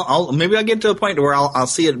 Okay, well, maybe I'll get to a point where I'll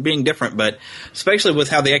see it being different, but especially with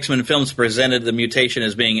how the X-Men films presented the mutation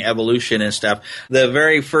as being evolution and stuff, the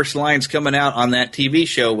very first lines coming out on that TV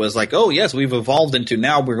show was like, oh, yes, we've evolved into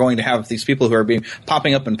now we're going to have these people who are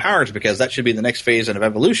popping up in powers because that should be the next phase of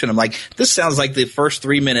evolution. I'm like, this sounds like the first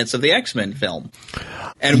 3 minutes of the X-Men film.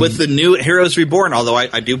 And with the new Heroes Reborn, although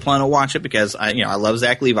I do plan to watch it because I love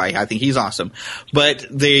Zach Levi. I think he's awesome. But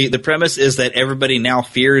the premise is that everybody now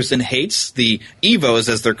fears and hates the Evos,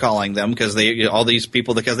 as they're calling them, because all these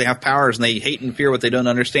people, because they have powers and they hate and fear what they don't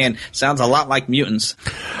understand. Sounds a lot like mutants.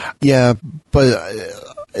 Yeah, but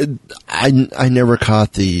I never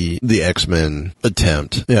caught the X-Men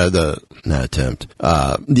attempt. Yeah, the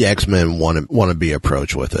X-Men wannabe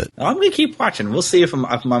approach with it. I'm going to keep watching. We'll see if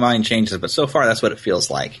my mind changes, but so far that's what it feels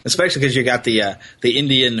like. Especially because you got the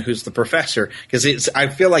Indian who's the professor, because I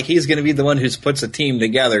feel like he's going to be the one who puts a team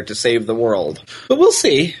together to save the world. But we'll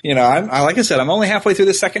see. Like I said, I'm only halfway through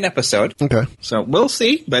the second episode. Okay. So we'll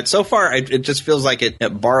see. But so far, it just feels like it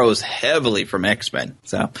borrows heavily from X-Men.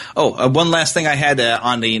 So, one last thing I had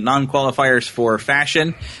on the non-qualifiers for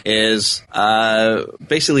fashion is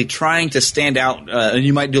basically trying to stand out. And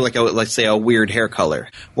you might do let's say a weird hair color,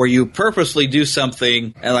 where you purposely do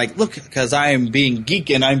something and like, look, because I am being geek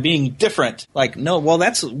and I'm being different. Like, no, well,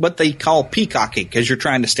 that's what they call peacocking, because you're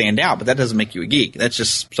trying to stand out, but that doesn't make you a geek. That's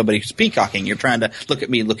just somebody who's peacocking. You're trying to look at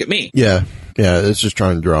me. Yeah, it's just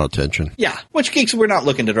trying to draw attention. Yeah, which geeks, we're not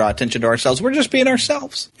looking to draw attention to ourselves. We're just being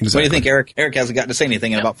ourselves. Exactly. What do you think, Eric? Eric hasn't gotten to say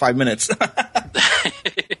anything in about 5 minutes.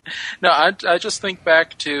 No, I just think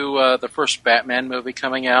back to the first Batman movie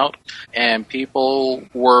coming out, and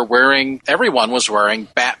everyone was wearing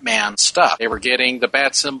Batman stuff. They were getting the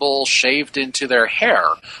bat symbol shaved into their hair.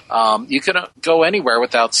 You couldn't go anywhere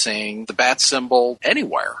without seeing the bat symbol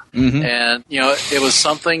anywhere. Mm-hmm. And, it was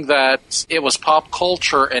something that it was pop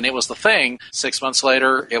culture and it was the thing. 6 months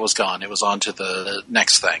later, it was gone. It was on to the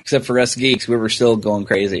next thing. Except for us geeks, we were still going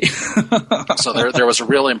crazy. So there was a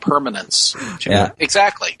real impermanence. Yeah.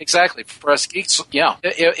 Exactly. For us geeks, yeah,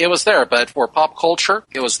 it was there. But for pop culture,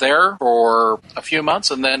 it was there for a few months,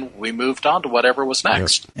 and then we moved on to whatever was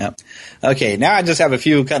next. Yep. Okay, now I just have a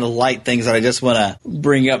few kind of light things that I just want to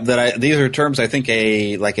bring up. These are terms I think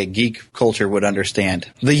a geek culture would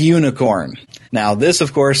understand. The unicorn. Now, this,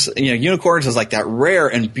 of course, unicorns is like that rare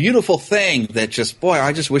and beautiful thing that just, boy,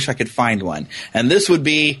 I just wish I could find one. And this would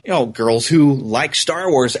be, girls who like Star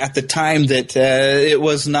Wars at the time that it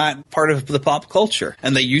was not part of the pop culture.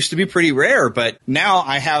 And they used to be pretty rare, but now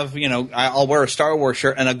I have, I'll wear a Star Wars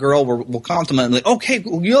shirt and a girl will compliment me, okay,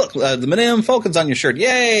 you look, the Millennium Falcon's on your shirt.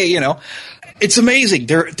 Yay, It's amazing.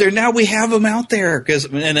 They're now we have them out there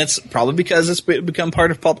and it's probably because it's become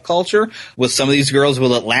part of pop culture. With some of these girls,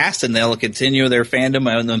 will it last and they'll continue their fandom,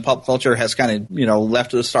 and then pop culture has kind of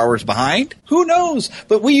left the Star Wars behind? Who knows?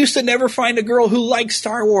 But we used to never find a girl who liked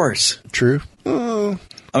Star Wars. True.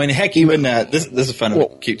 I mean, heck, even this is a fun,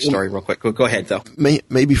 cute story. Real quick, go ahead though.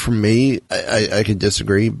 Maybe for me, I could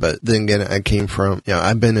disagree, but then again, I came from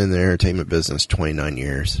I've been in the entertainment business 29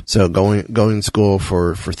 years, so going to school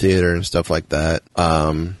for theater and stuff like that.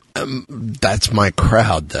 That's my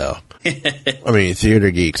crowd, though. I mean, theater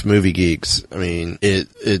geeks, movie geeks. I mean,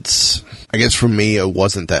 it's. I guess for me, it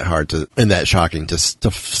wasn't that hard and that shocking to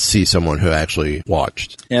see someone who actually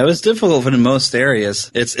watched. Yeah, it was difficult in most areas.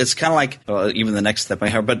 It's kind of like even the next step I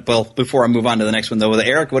have. But before I move on to the next one, though, with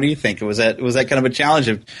Eric, what do you think? Was that kind of a challenge?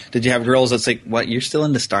 Did you have girls that say, "What, you're still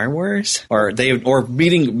into Star Wars?" Or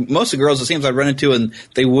meeting most of the girls it seems I run into, and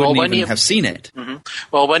they wouldn't even have seen it. Mm-hmm.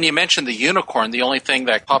 Well, when you mentioned the unicorn, the only thing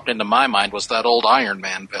that popped into my mind was that old Iron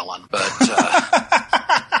Man villain.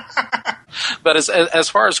 But as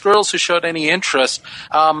far as girls who showed any interest,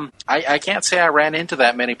 I can't say I ran into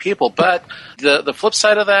that many people. But the flip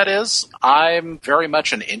side of that is I'm very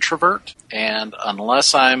much an introvert, and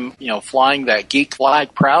unless I'm flying that geek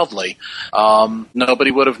flag proudly,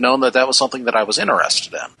 nobody would have known that was something that I was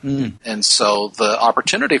interested in. And so the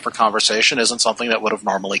opportunity for conversation isn't something that would have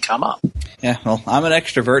normally come up. Yeah, well, I'm an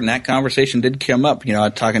extrovert, and that conversation did come up.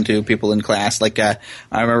 Talking to people in class. Like I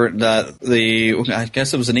remember I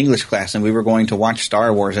guess it was an English class, and we were going going to watch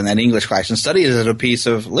Star Wars in that English class and study it as a piece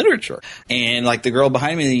of literature. And like the girl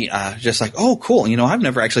behind me, just like, oh, cool. I've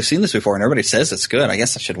never actually seen this before, and everybody says it's good. I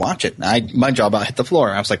guess I should watch it. My jaw about hit the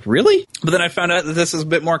floor. I was like, really? But then I found out that this is a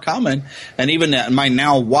bit more common. And even my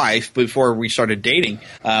now wife, before we started dating,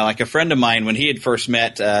 like a friend of mine, when he had first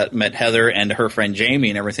met Heather and her friend Jamie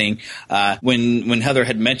and everything, when Heather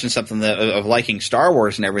had mentioned something of liking Star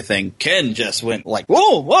Wars and everything, Ken just went like,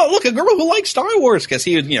 whoa, look, a girl who likes Star Wars, because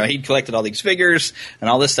he'd collected all these figures and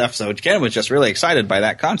all this stuff. So Ken was just really excited by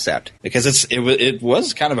that concept, because it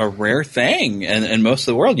was kind of a rare thing in most of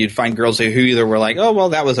the world. You'd find girls who either were like, oh, well,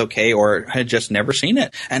 that was okay, or had just never seen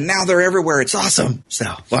it. And now they're everywhere. It's awesome. So,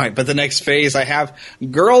 all right, but the next phase I have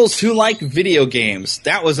girls who like video games.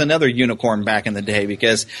 That was another unicorn back in the day,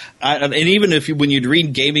 because and even when you'd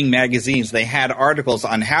read gaming magazines, they had articles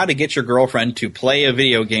on how to get your girlfriend to play a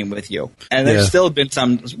video game with you. And there's still been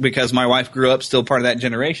some, because my wife grew up still part of that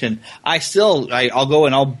generation. I'll go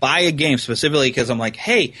and I'll buy a game specifically because I'm like,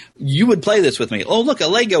 hey, you would play this with me. Oh, look, a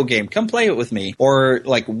Lego game. Come play it with me. Or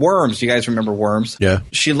like Worms. You guys remember Worms? Yeah.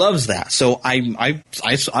 She loves that. So I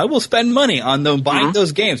will spend money on them buying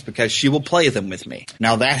those games because she will play them with me.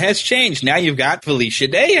 Now that has changed. Now you've got Felicia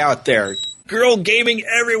Day out there. Girl gaming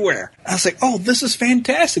everywhere. I was like, oh, this is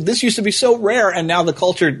fantastic. This used to be so rare, and now the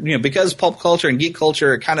culture, because pulp culture and geek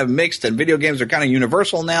culture are kind of mixed and video games are kind of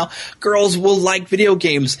universal now, girls will like video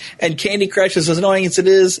games, and Candy Crush, as annoying as it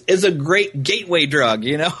is a great gateway drug,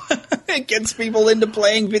 It gets people into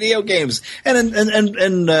playing video games. And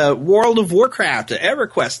in World of Warcraft,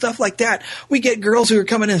 EverQuest, stuff like that, we get girls who are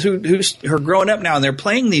coming in who are growing up now, and they're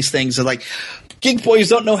playing these things, and like, geek boys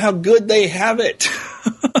don't know how good they have it.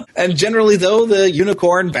 And generally, though, the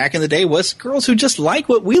unicorn back in the day was girls who just like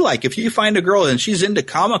what we like. If you find a girl and she's into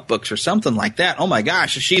comic books or something like that, oh my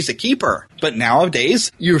gosh, she's a keeper. But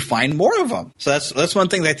nowadays, you find more of them. So that's one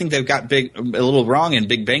thing that I think they've got a little wrong in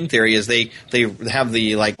Big Bang Theory is they have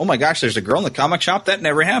the like, oh my gosh, there's a girl in the comic shop. That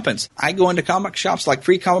never happens. I go into comic shops like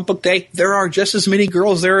Free Comic Book Day. There are just as many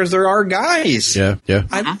girls there as there are guys. Yeah.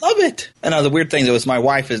 I love it. And the weird thing, though, is my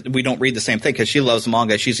wife we don't read the same thing because she loves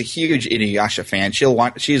manga. She's a huge Inuyasha fan.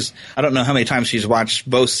 I don't know how many times she's watched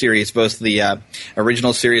both series, both the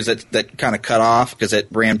original series that kind of cut off because it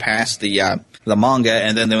ran past the manga,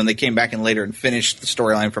 and then when they came back in later and finished the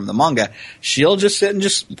storyline from the manga, she'll just sit and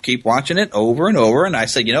just keep watching it over and over. And I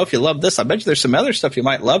said, if you love this, I bet you there's some other stuff you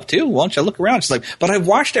might love too. Why don't you look around? She's like, but I've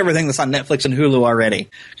watched everything that's on Netflix and Hulu already,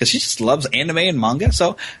 because she just loves anime and manga.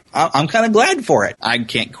 So I'm kind of glad for it. I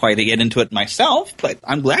can't quite get into it myself, but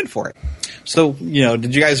I'm glad for it. So,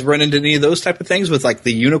 did you guys run into any of those type of things with like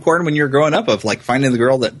the unicorn when you were growing up, of like finding the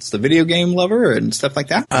girl that's the video game lover and stuff like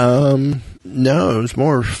that? No, it was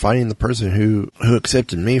more finding the person who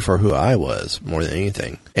accepted me for who I was more than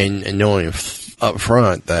anything, and knowing up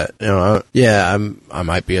front that I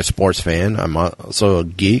might be a sports fan, I'm also a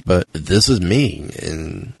geek, but this is me,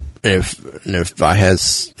 and if I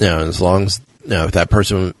has as long as if that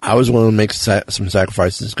person, I was willing to make some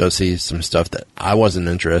sacrifices, go see some stuff that I wasn't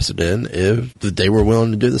interested in, if they were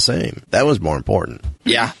willing to do the same. That was more important.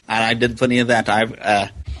 Yeah, and I did plenty of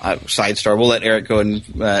that. Side story. We'll let Eric go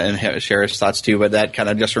and share his thoughts too, but that kind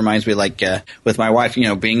of just reminds me, like with my wife,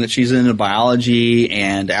 being that she's into biology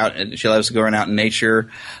and she loves going out in nature.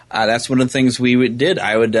 That's one of the things we did.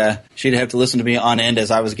 She'd have to listen to me on end as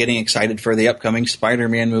I was getting excited for the upcoming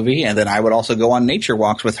Spider-Man movie, and then I would also go on nature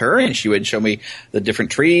walks with her, and she would show me the different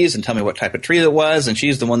trees and tell me what type of tree it was. And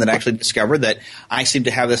she's the one that actually discovered that I seem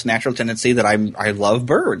to have this natural tendency that I love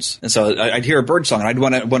birds, and so I'd hear a bird song, and I'd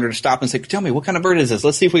want her to stop and say, "Tell me, what kind of bird is this?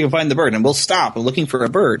 Let's see if we can find the bird." And we'll stop looking for a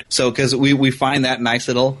bird. So because we find that nice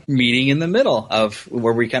little meeting in the middle of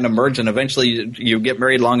where we kind of merge, and eventually you get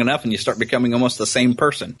married long enough and you start becoming almost the same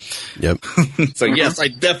person. Yep. So yes, I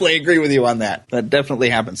definitely agree with you on that. That definitely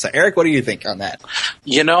happens. So Eric, what do you think on that?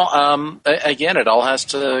 Again, it all has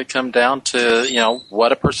to come down to,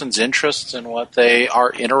 what a person's interests and what they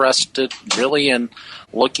are interested really in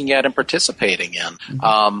looking at and participating in.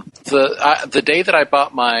 The day that I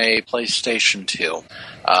bought my PlayStation 2,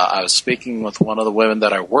 I was speaking with one of the women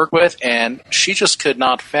that I work with, and she just could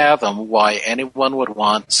not fathom why anyone would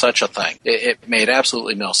want such a thing. It made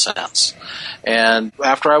absolutely no sense. And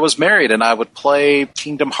after I was married and I would play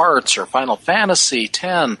Kingdom Hearts or Final Fantasy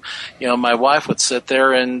X, my wife would sit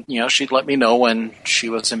there and, she'd let me know when she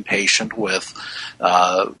was impatient with,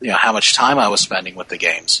 how much time I was spending with the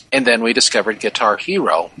games. And then we discovered Guitar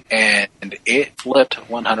Hero, and it flipped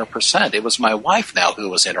 100%. It was my wife now who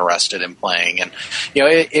was interested in playing, and,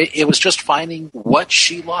 it was just finding what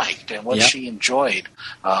she liked and what she enjoyed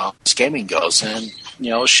as gaming goes. And,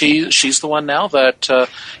 she's the one now that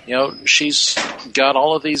she's got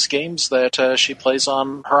all of these games that she plays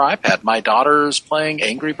on her iPad. My daughter's playing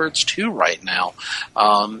Angry Birds 2 right now.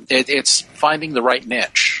 It's finding the right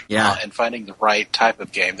niche, and finding the right type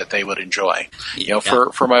of game that they would enjoy.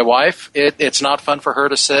 For my wife, it's not fun for her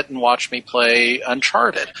to sit and watch me play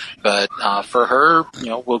Uncharted, but for her,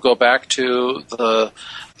 we'll go back to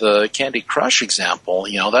the Candy Crush example.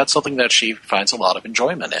 That's something that she finds a lot of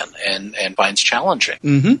enjoyment in and finds challenging.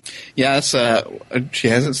 Mm-hmm. Yes, she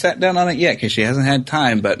hasn't sat down on it yet because she hasn't had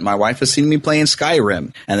time, but my wife has seen me playing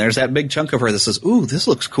Skyrim, and there's that big chunk of her that says, ooh, this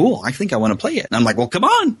looks cool. I think I want to play it. And I'm like, well, come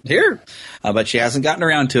on, here. But she hasn't gotten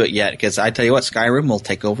around to it yet because I tell you what, Skyrim will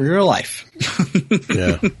take over your life.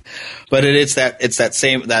 Yeah. But it's that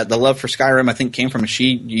same, the love for Skyrim, I think, came from,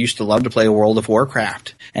 she used to love to play World of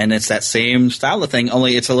Warcraft. And it's that same style of thing,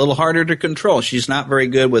 only it's a little harder to control. She's not very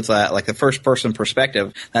good with like a first-person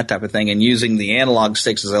perspective, that type of thing, and using the analog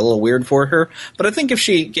sticks is a little weird for her. But I think if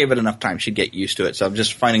she gave it enough time, she'd get used to it. So I'm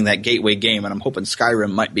just finding that gateway game, and I'm hoping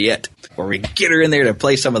Skyrim might be it, where we get her in there to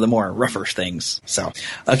play some of the more rougher things. So,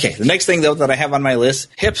 okay, the next thing, though, that I have on my list,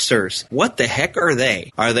 hipsters. What the heck are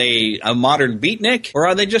they? Are they a modern beatnik, or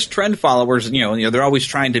are they just trend followers? They're always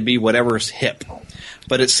trying to be whatever's hip.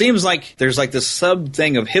 But it seems like there's like this sub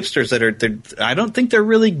thing of hipsters that are, I don't think they're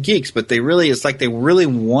really geeks, but it's like they really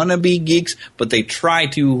want to be geeks, but they try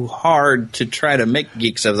too hard to try to make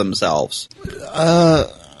geeks of themselves.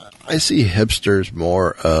 I see hipsters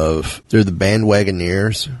more of, they're the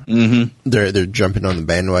bandwagoneers. Mm-hmm. They're jumping on the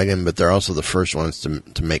bandwagon, but they're also the first ones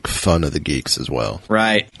to make fun of the geeks as well.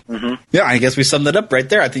 Right. Mm-hmm. Yeah, I guess we summed it up right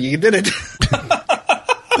there. I think you did it.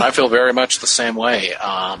 I feel very much the same way.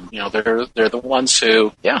 They're the ones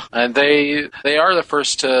who, and they are the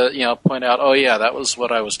first to, point out, oh yeah, that was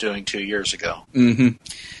what I was doing 2 years ago. Mm-hmm.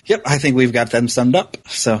 Yep, I think we've got them summed up.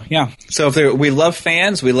 So, yeah. So we love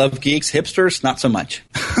fans, we love geeks, hipsters, not so much.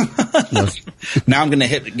 Now I'm going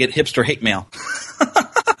to get hipster hate mail.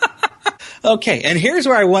 Okay, and here's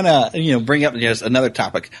where I want to, bring up just another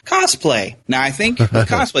topic: cosplay. Now, I think with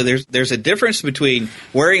cosplay, there's a difference between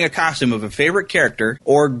wearing a costume of a favorite character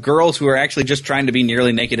or girls who are actually just trying to be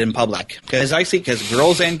nearly naked in public. Because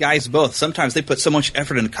girls and guys both, sometimes they put so much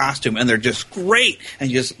effort in a costume and they're just great, and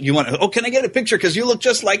you want to, can I get a picture because you look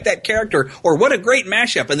just like that character, or what a great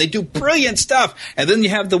mashup, and they do brilliant stuff. And then you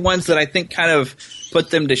have the ones that I think kind of put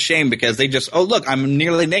them to shame because they just, look, I'm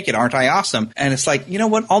nearly naked, aren't I awesome? And it's like, you know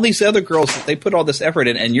what, all these other girls, they put all this effort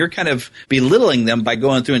in, and you're kind of belittling them by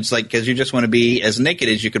going through, and it's like, because you just want to be as naked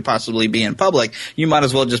as you could possibly be in public, you might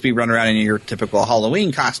as well just be running around in your typical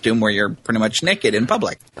Halloween costume where you're pretty much naked in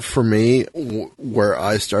public. For me, where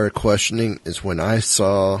I started questioning is when I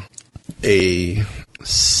saw a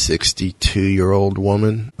 62-year-old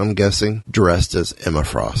woman, I'm guessing, dressed as Emma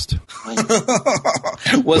Frost.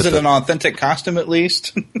 Was it an authentic costume at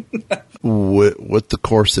least? with the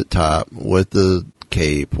corset top, with the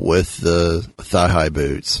cape, with the thigh-high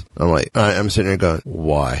boots. I'm sitting there going,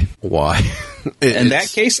 why? In that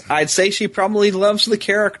case, I'd say she probably loves the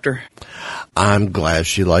character. I'm glad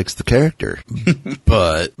she likes the character.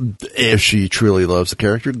 But if she truly loves the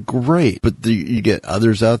character, great. But you get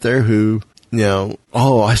others out there who,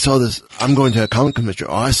 I saw this, I'm going to a comic convention.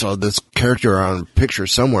 Oh, I saw this character on a picture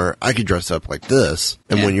somewhere. I could dress up like this.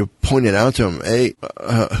 And when you point it out to them, hey,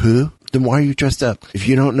 who? Then why are you dressed up? If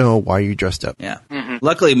you don't know, why are you dressed up? Yeah. Mm-hmm.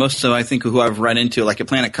 Luckily, most of, I think, who I've run into, like at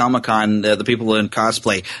Planet Comic-Con, the people in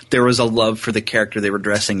cosplay, there was a love for the character they were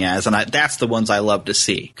dressing as. And that's the ones I love to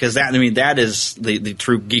see. Because that is the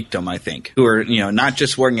true geekdom, I think. Who are, not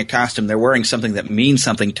just wearing a costume, they're wearing something that means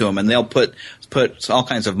something to them. And they'll put all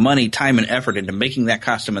kinds of money, time, and effort into making that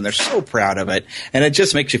costume, and they're so proud of it. And it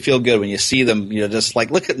just makes you feel good when you see them, just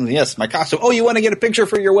like, look at, yes, my costume. Oh, you want to get a picture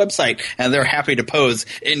for your website? And they're happy to pose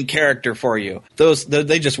in character for you.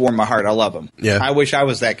 They just warm my heart. I love them. Yeah. I wish I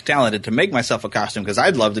was that talented to make myself a costume, because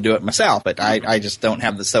I'd love to do it myself, but I just don't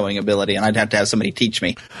have the sewing ability, and I'd have to have somebody teach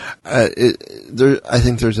me. I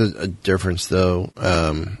think there's a difference, though,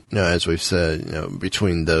 as we've said,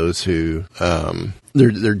 between those who,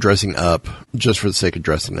 they're dressing up just for the sake of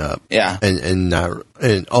dressing up. Yeah. And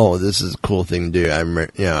this is a cool thing to do. I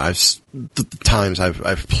remember, the times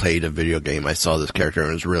I've played a video game, I saw this character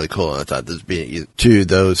and it was really cool, and I thought this being to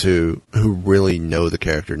those who really know the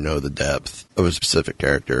character, know the depth of a specific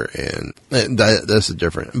character, and that's a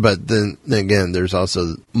different. But then again, there's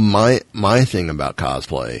also my thing about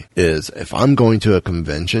cosplay is if I'm going to a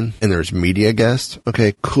convention and there's media guests,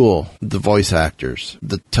 okay, cool. The voice actors,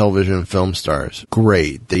 the television film stars,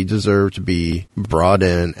 great. They deserve to be brought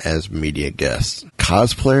in as media guests.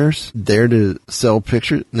 cosplayers there to sell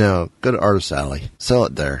pictures? No, go to Artist Alley. Sell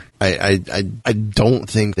it there. I don't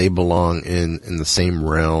think they belong in the same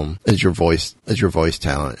realm as your voice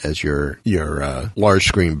talent, as your large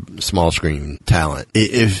screen, small screen talent.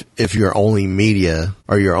 If your only media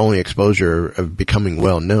or your only exposure of becoming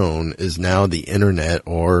well known is now the internet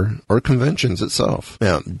or conventions itself.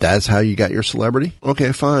 Now, that's how you got your celebrity?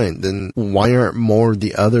 Okay, fine. Then why aren't more of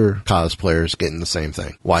the other cosplayers getting the same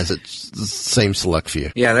thing? Why is it the same select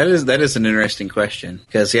few? Yeah, that is an interesting question.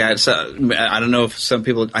 Because, I don't know if some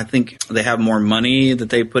people, I think they have more money that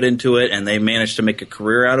they put into it and they managed to make a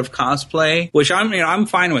career out of cosplay, which I'm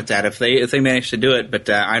fine with that if they manage to do it. But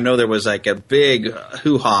I know there was like a big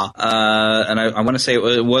hoo-ha, and I want to say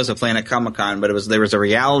it was a Planet Comic-Con, but there was a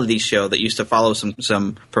reality show that used to follow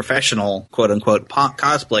some professional, quote-unquote,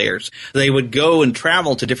 cosplayers. They would go and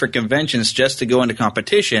travel to different conventions just to go into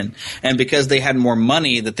competition, and because they had more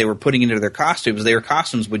money that they were putting into their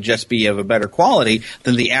costumes would just be of a better quality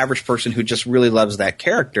than the average person who just really loves that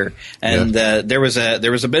character. And there was a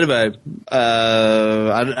bit of a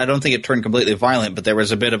I don't think it turned completely violent, but there was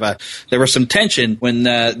some tension when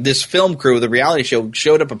this film crew, the reality show,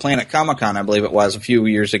 showed up at Planet Comic-Con, I believe it was, a few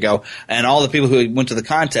years ago, and all the people who went to the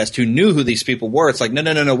contest who knew who these people were, it's like,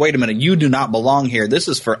 no, wait a minute, you do not belong here. This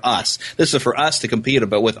is for us. This is for us to compete,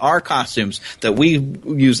 but with our costumes that we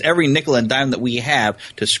use every nickel and dime that we have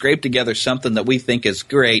to scrape together something that we think is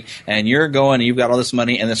great, and you're going and you've got all this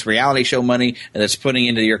money and this reality show money and it's putting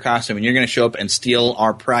into your costume, and you're going to show up and steal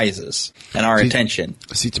our prizes and our attention.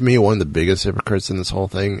 See, to me, one of the biggest hypocrites in this whole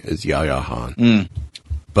thing is Yaya Han.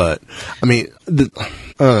 But I mean, the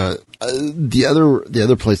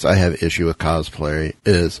other place I have issue with cosplay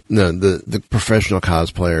is the professional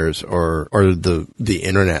cosplayers or the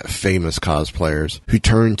internet famous cosplayers who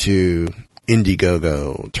turn to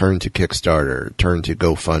Indiegogo, turn to Kickstarter, turn to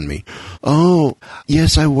GoFundMe. Oh,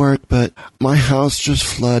 yes, I work, but my house just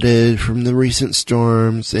flooded from the recent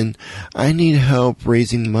storms, and I need help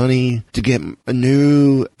raising money to get a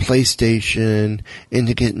new PlayStation and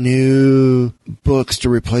to get new books to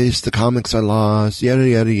replace the comics I lost, yada,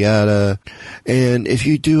 yada, yada. And if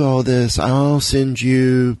you do all this, I'll send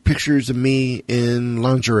you pictures of me in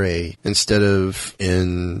lingerie instead of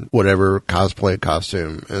in whatever cosplay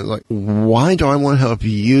costume. And it's like, why do I want to help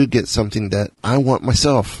you get something that I want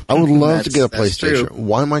myself? I would love to get a PlayStation. True.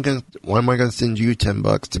 Why am I going to send you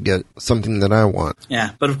 $10 to get something that I want?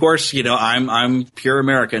 Yeah, but of course, I'm pure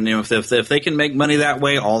American. If they can make money that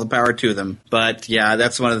way, all the power to them. But yeah,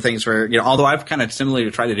 that's one of the things where, although I've kind of similarly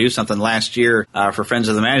tried to do something last year for Friends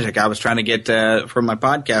of the Magic, I was trying to get for my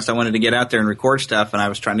podcast, I wanted to get out there and record stuff, and I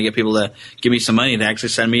was trying to get people to give me some money to actually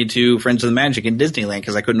send me to Friends of the Magic in Disneyland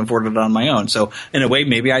because I couldn't afford it on my own. So in a way,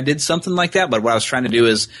 maybe I did something like that. But what I was trying to do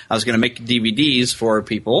is I was going to make DVDs for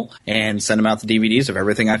people and send them out the DVDs of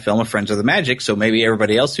everything I film with Friends of the Magic, so maybe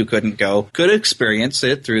everybody else who couldn't go could experience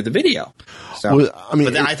it through the video. So, well, I mean,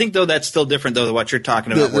 but I think though that's still different though than what you're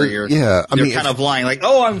talking about, where you're kind of lying like,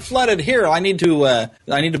 oh, I'm flooded here. I need to buy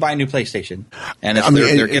a new PlayStation, and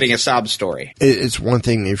they're getting a sob story. It's one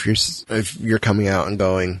thing if you're coming out and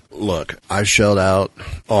going, look, I've shelled out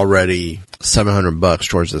already $700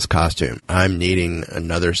 towards this costume. I'm needing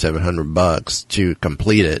another $700 to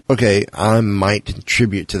complete it. Okay, I might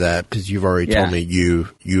contribute to that because you've already told me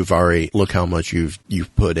you've already look how much you've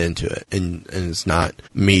put into it, and it's not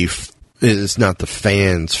me. It's not the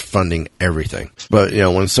fans funding everything. But,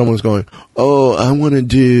 when someone's going, oh, I want to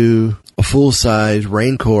do a full-size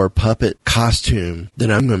Rancor puppet costume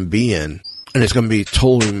that I'm going to be in, and it's going to be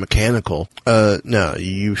totally mechanical. No,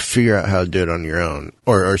 you figure out how to do it on your own,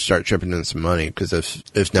 or start chipping in some money. Because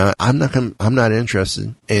if not, I'm not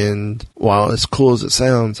interested. And while as cool as it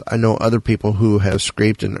sounds, I know other people who have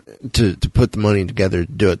scraped to put the money together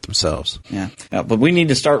to do it themselves. Yeah, but we need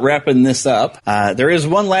to start wrapping this up. There is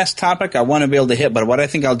one last topic I want to be able to hit, but what I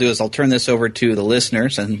think I'll do is I'll turn this over to the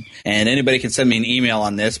listeners, and anybody can send me an email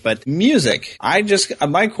on this. But music,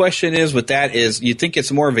 my question is with that is, you think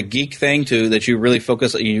it's more of a geek thing that you really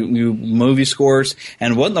focus on you movie scores,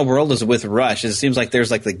 and what in the world is with Rush? It seems like there's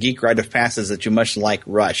like the geek rite of passage that you must like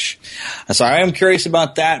Rush. So I am curious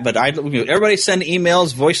about that, but everybody send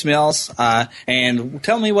emails, voicemails, and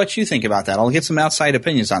tell me what you think about that. I'll get some outside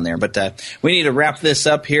opinions on there, but we need to wrap this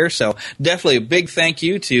up here. So definitely a big thank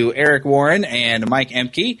you to Eric Warren and Mike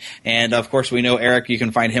Emke, and of course we know Eric, you can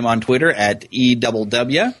find him on Twitter at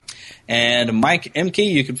EWW. And Mike Emke,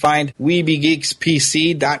 you can find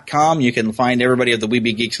WeeBeGeeksPC.com. You can find everybody of the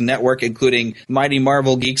Weeby Geeks Network, including Mighty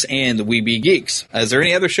Marvel Geeks and the Weeby Geeks. Is there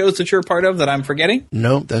any other shows that you're a part of that I'm forgetting?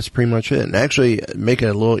 No, that's pretty much it. And actually, make it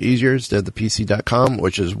a little easier instead of the PC.com,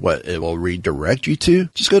 which is what it will redirect you to.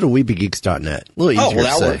 Just go to WeebyGeeks.net. A little easier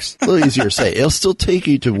to say. Works. A little easier to say. It'll still take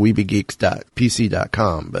you to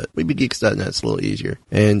WeebyGeeks.pc.com, but WeebyGeeks.net's a little easier.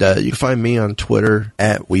 And you can find me on Twitter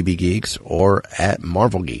at WeebyGeeks or at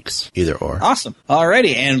Marvel Geeks. Either or. Awesome.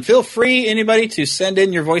 Alrighty. And feel free, anybody, to send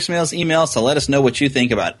in your voicemails, emails to let us know what you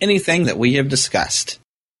think about anything that we have discussed.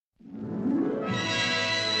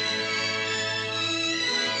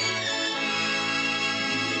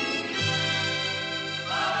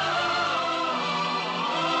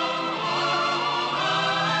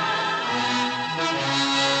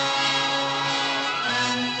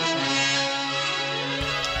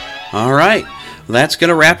 All right. That's going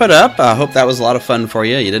to wrap it up. I hope that was a lot of fun for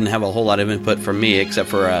you. You didn't have a whole lot of input from me except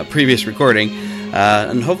for a previous recording.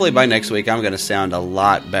 And hopefully by next week I'm going to sound a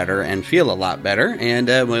lot better and feel a lot better. And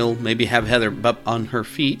we'll maybe have Heather up on her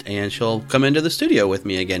feet and she'll come into the studio with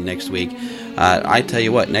me again next week. I tell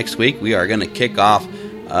you what, next week we are going to kick off.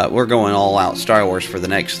 We're going all out Star Wars for the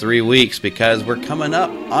next 3 weeks because we're coming up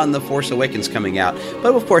on The Force Awakens coming out.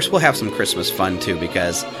 But of course, we'll have some Christmas fun too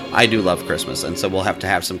because I do love Christmas. And so we'll have to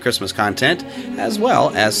have some Christmas content as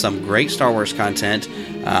well as some great Star Wars content.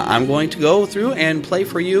 I'm going to go through and play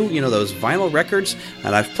for you, those vinyl records.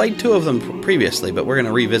 And I've played 2 of them previously, but we're going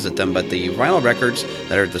to revisit them. But the vinyl records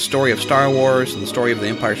that are the story of Star Wars and the story of The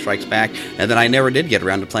Empire Strikes Back. And then I never did get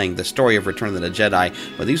around to playing the story of Return of the Jedi.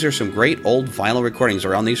 But these are some great old vinyl recordings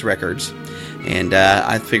around these records, and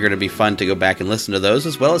I figured it'd be fun to go back and listen to those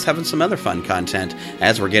as well as having some other fun content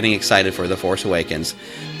as we're getting excited for The Force Awakens.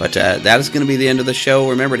 But that is going to be the end of the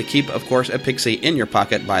show. Remember to keep, of course, a pixie in your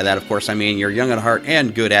pocket. By that, of course, I mean you're young at heart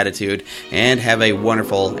and good attitude, and have a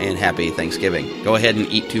wonderful and happy Thanksgiving. Go ahead and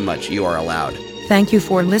eat too much. You are allowed. Thank you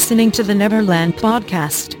for listening to the Neverland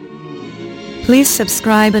podcast. Please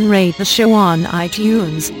subscribe and rate the show on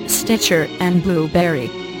iTunes, Stitcher, and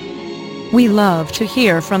Blueberry. We love to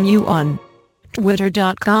hear from you on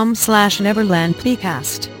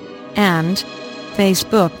twitter.com/NeverlandPodcast and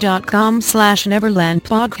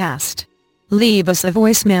facebook.com/NeverlandPodcast. Leave us a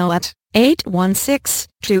voicemail at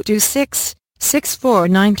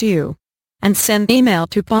 816-226-6492 and send email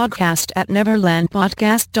to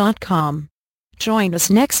podcast@neverlandpodcast.com. Join us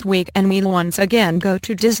next week and we'll once again go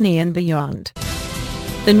to Disney and beyond.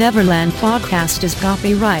 The Neverland podcast is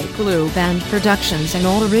copyright Blue Band Productions and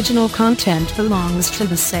all original content belongs to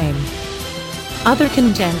the same. Other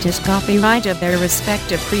content is copyright of their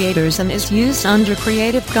respective creators and is used under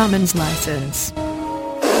Creative Commons license.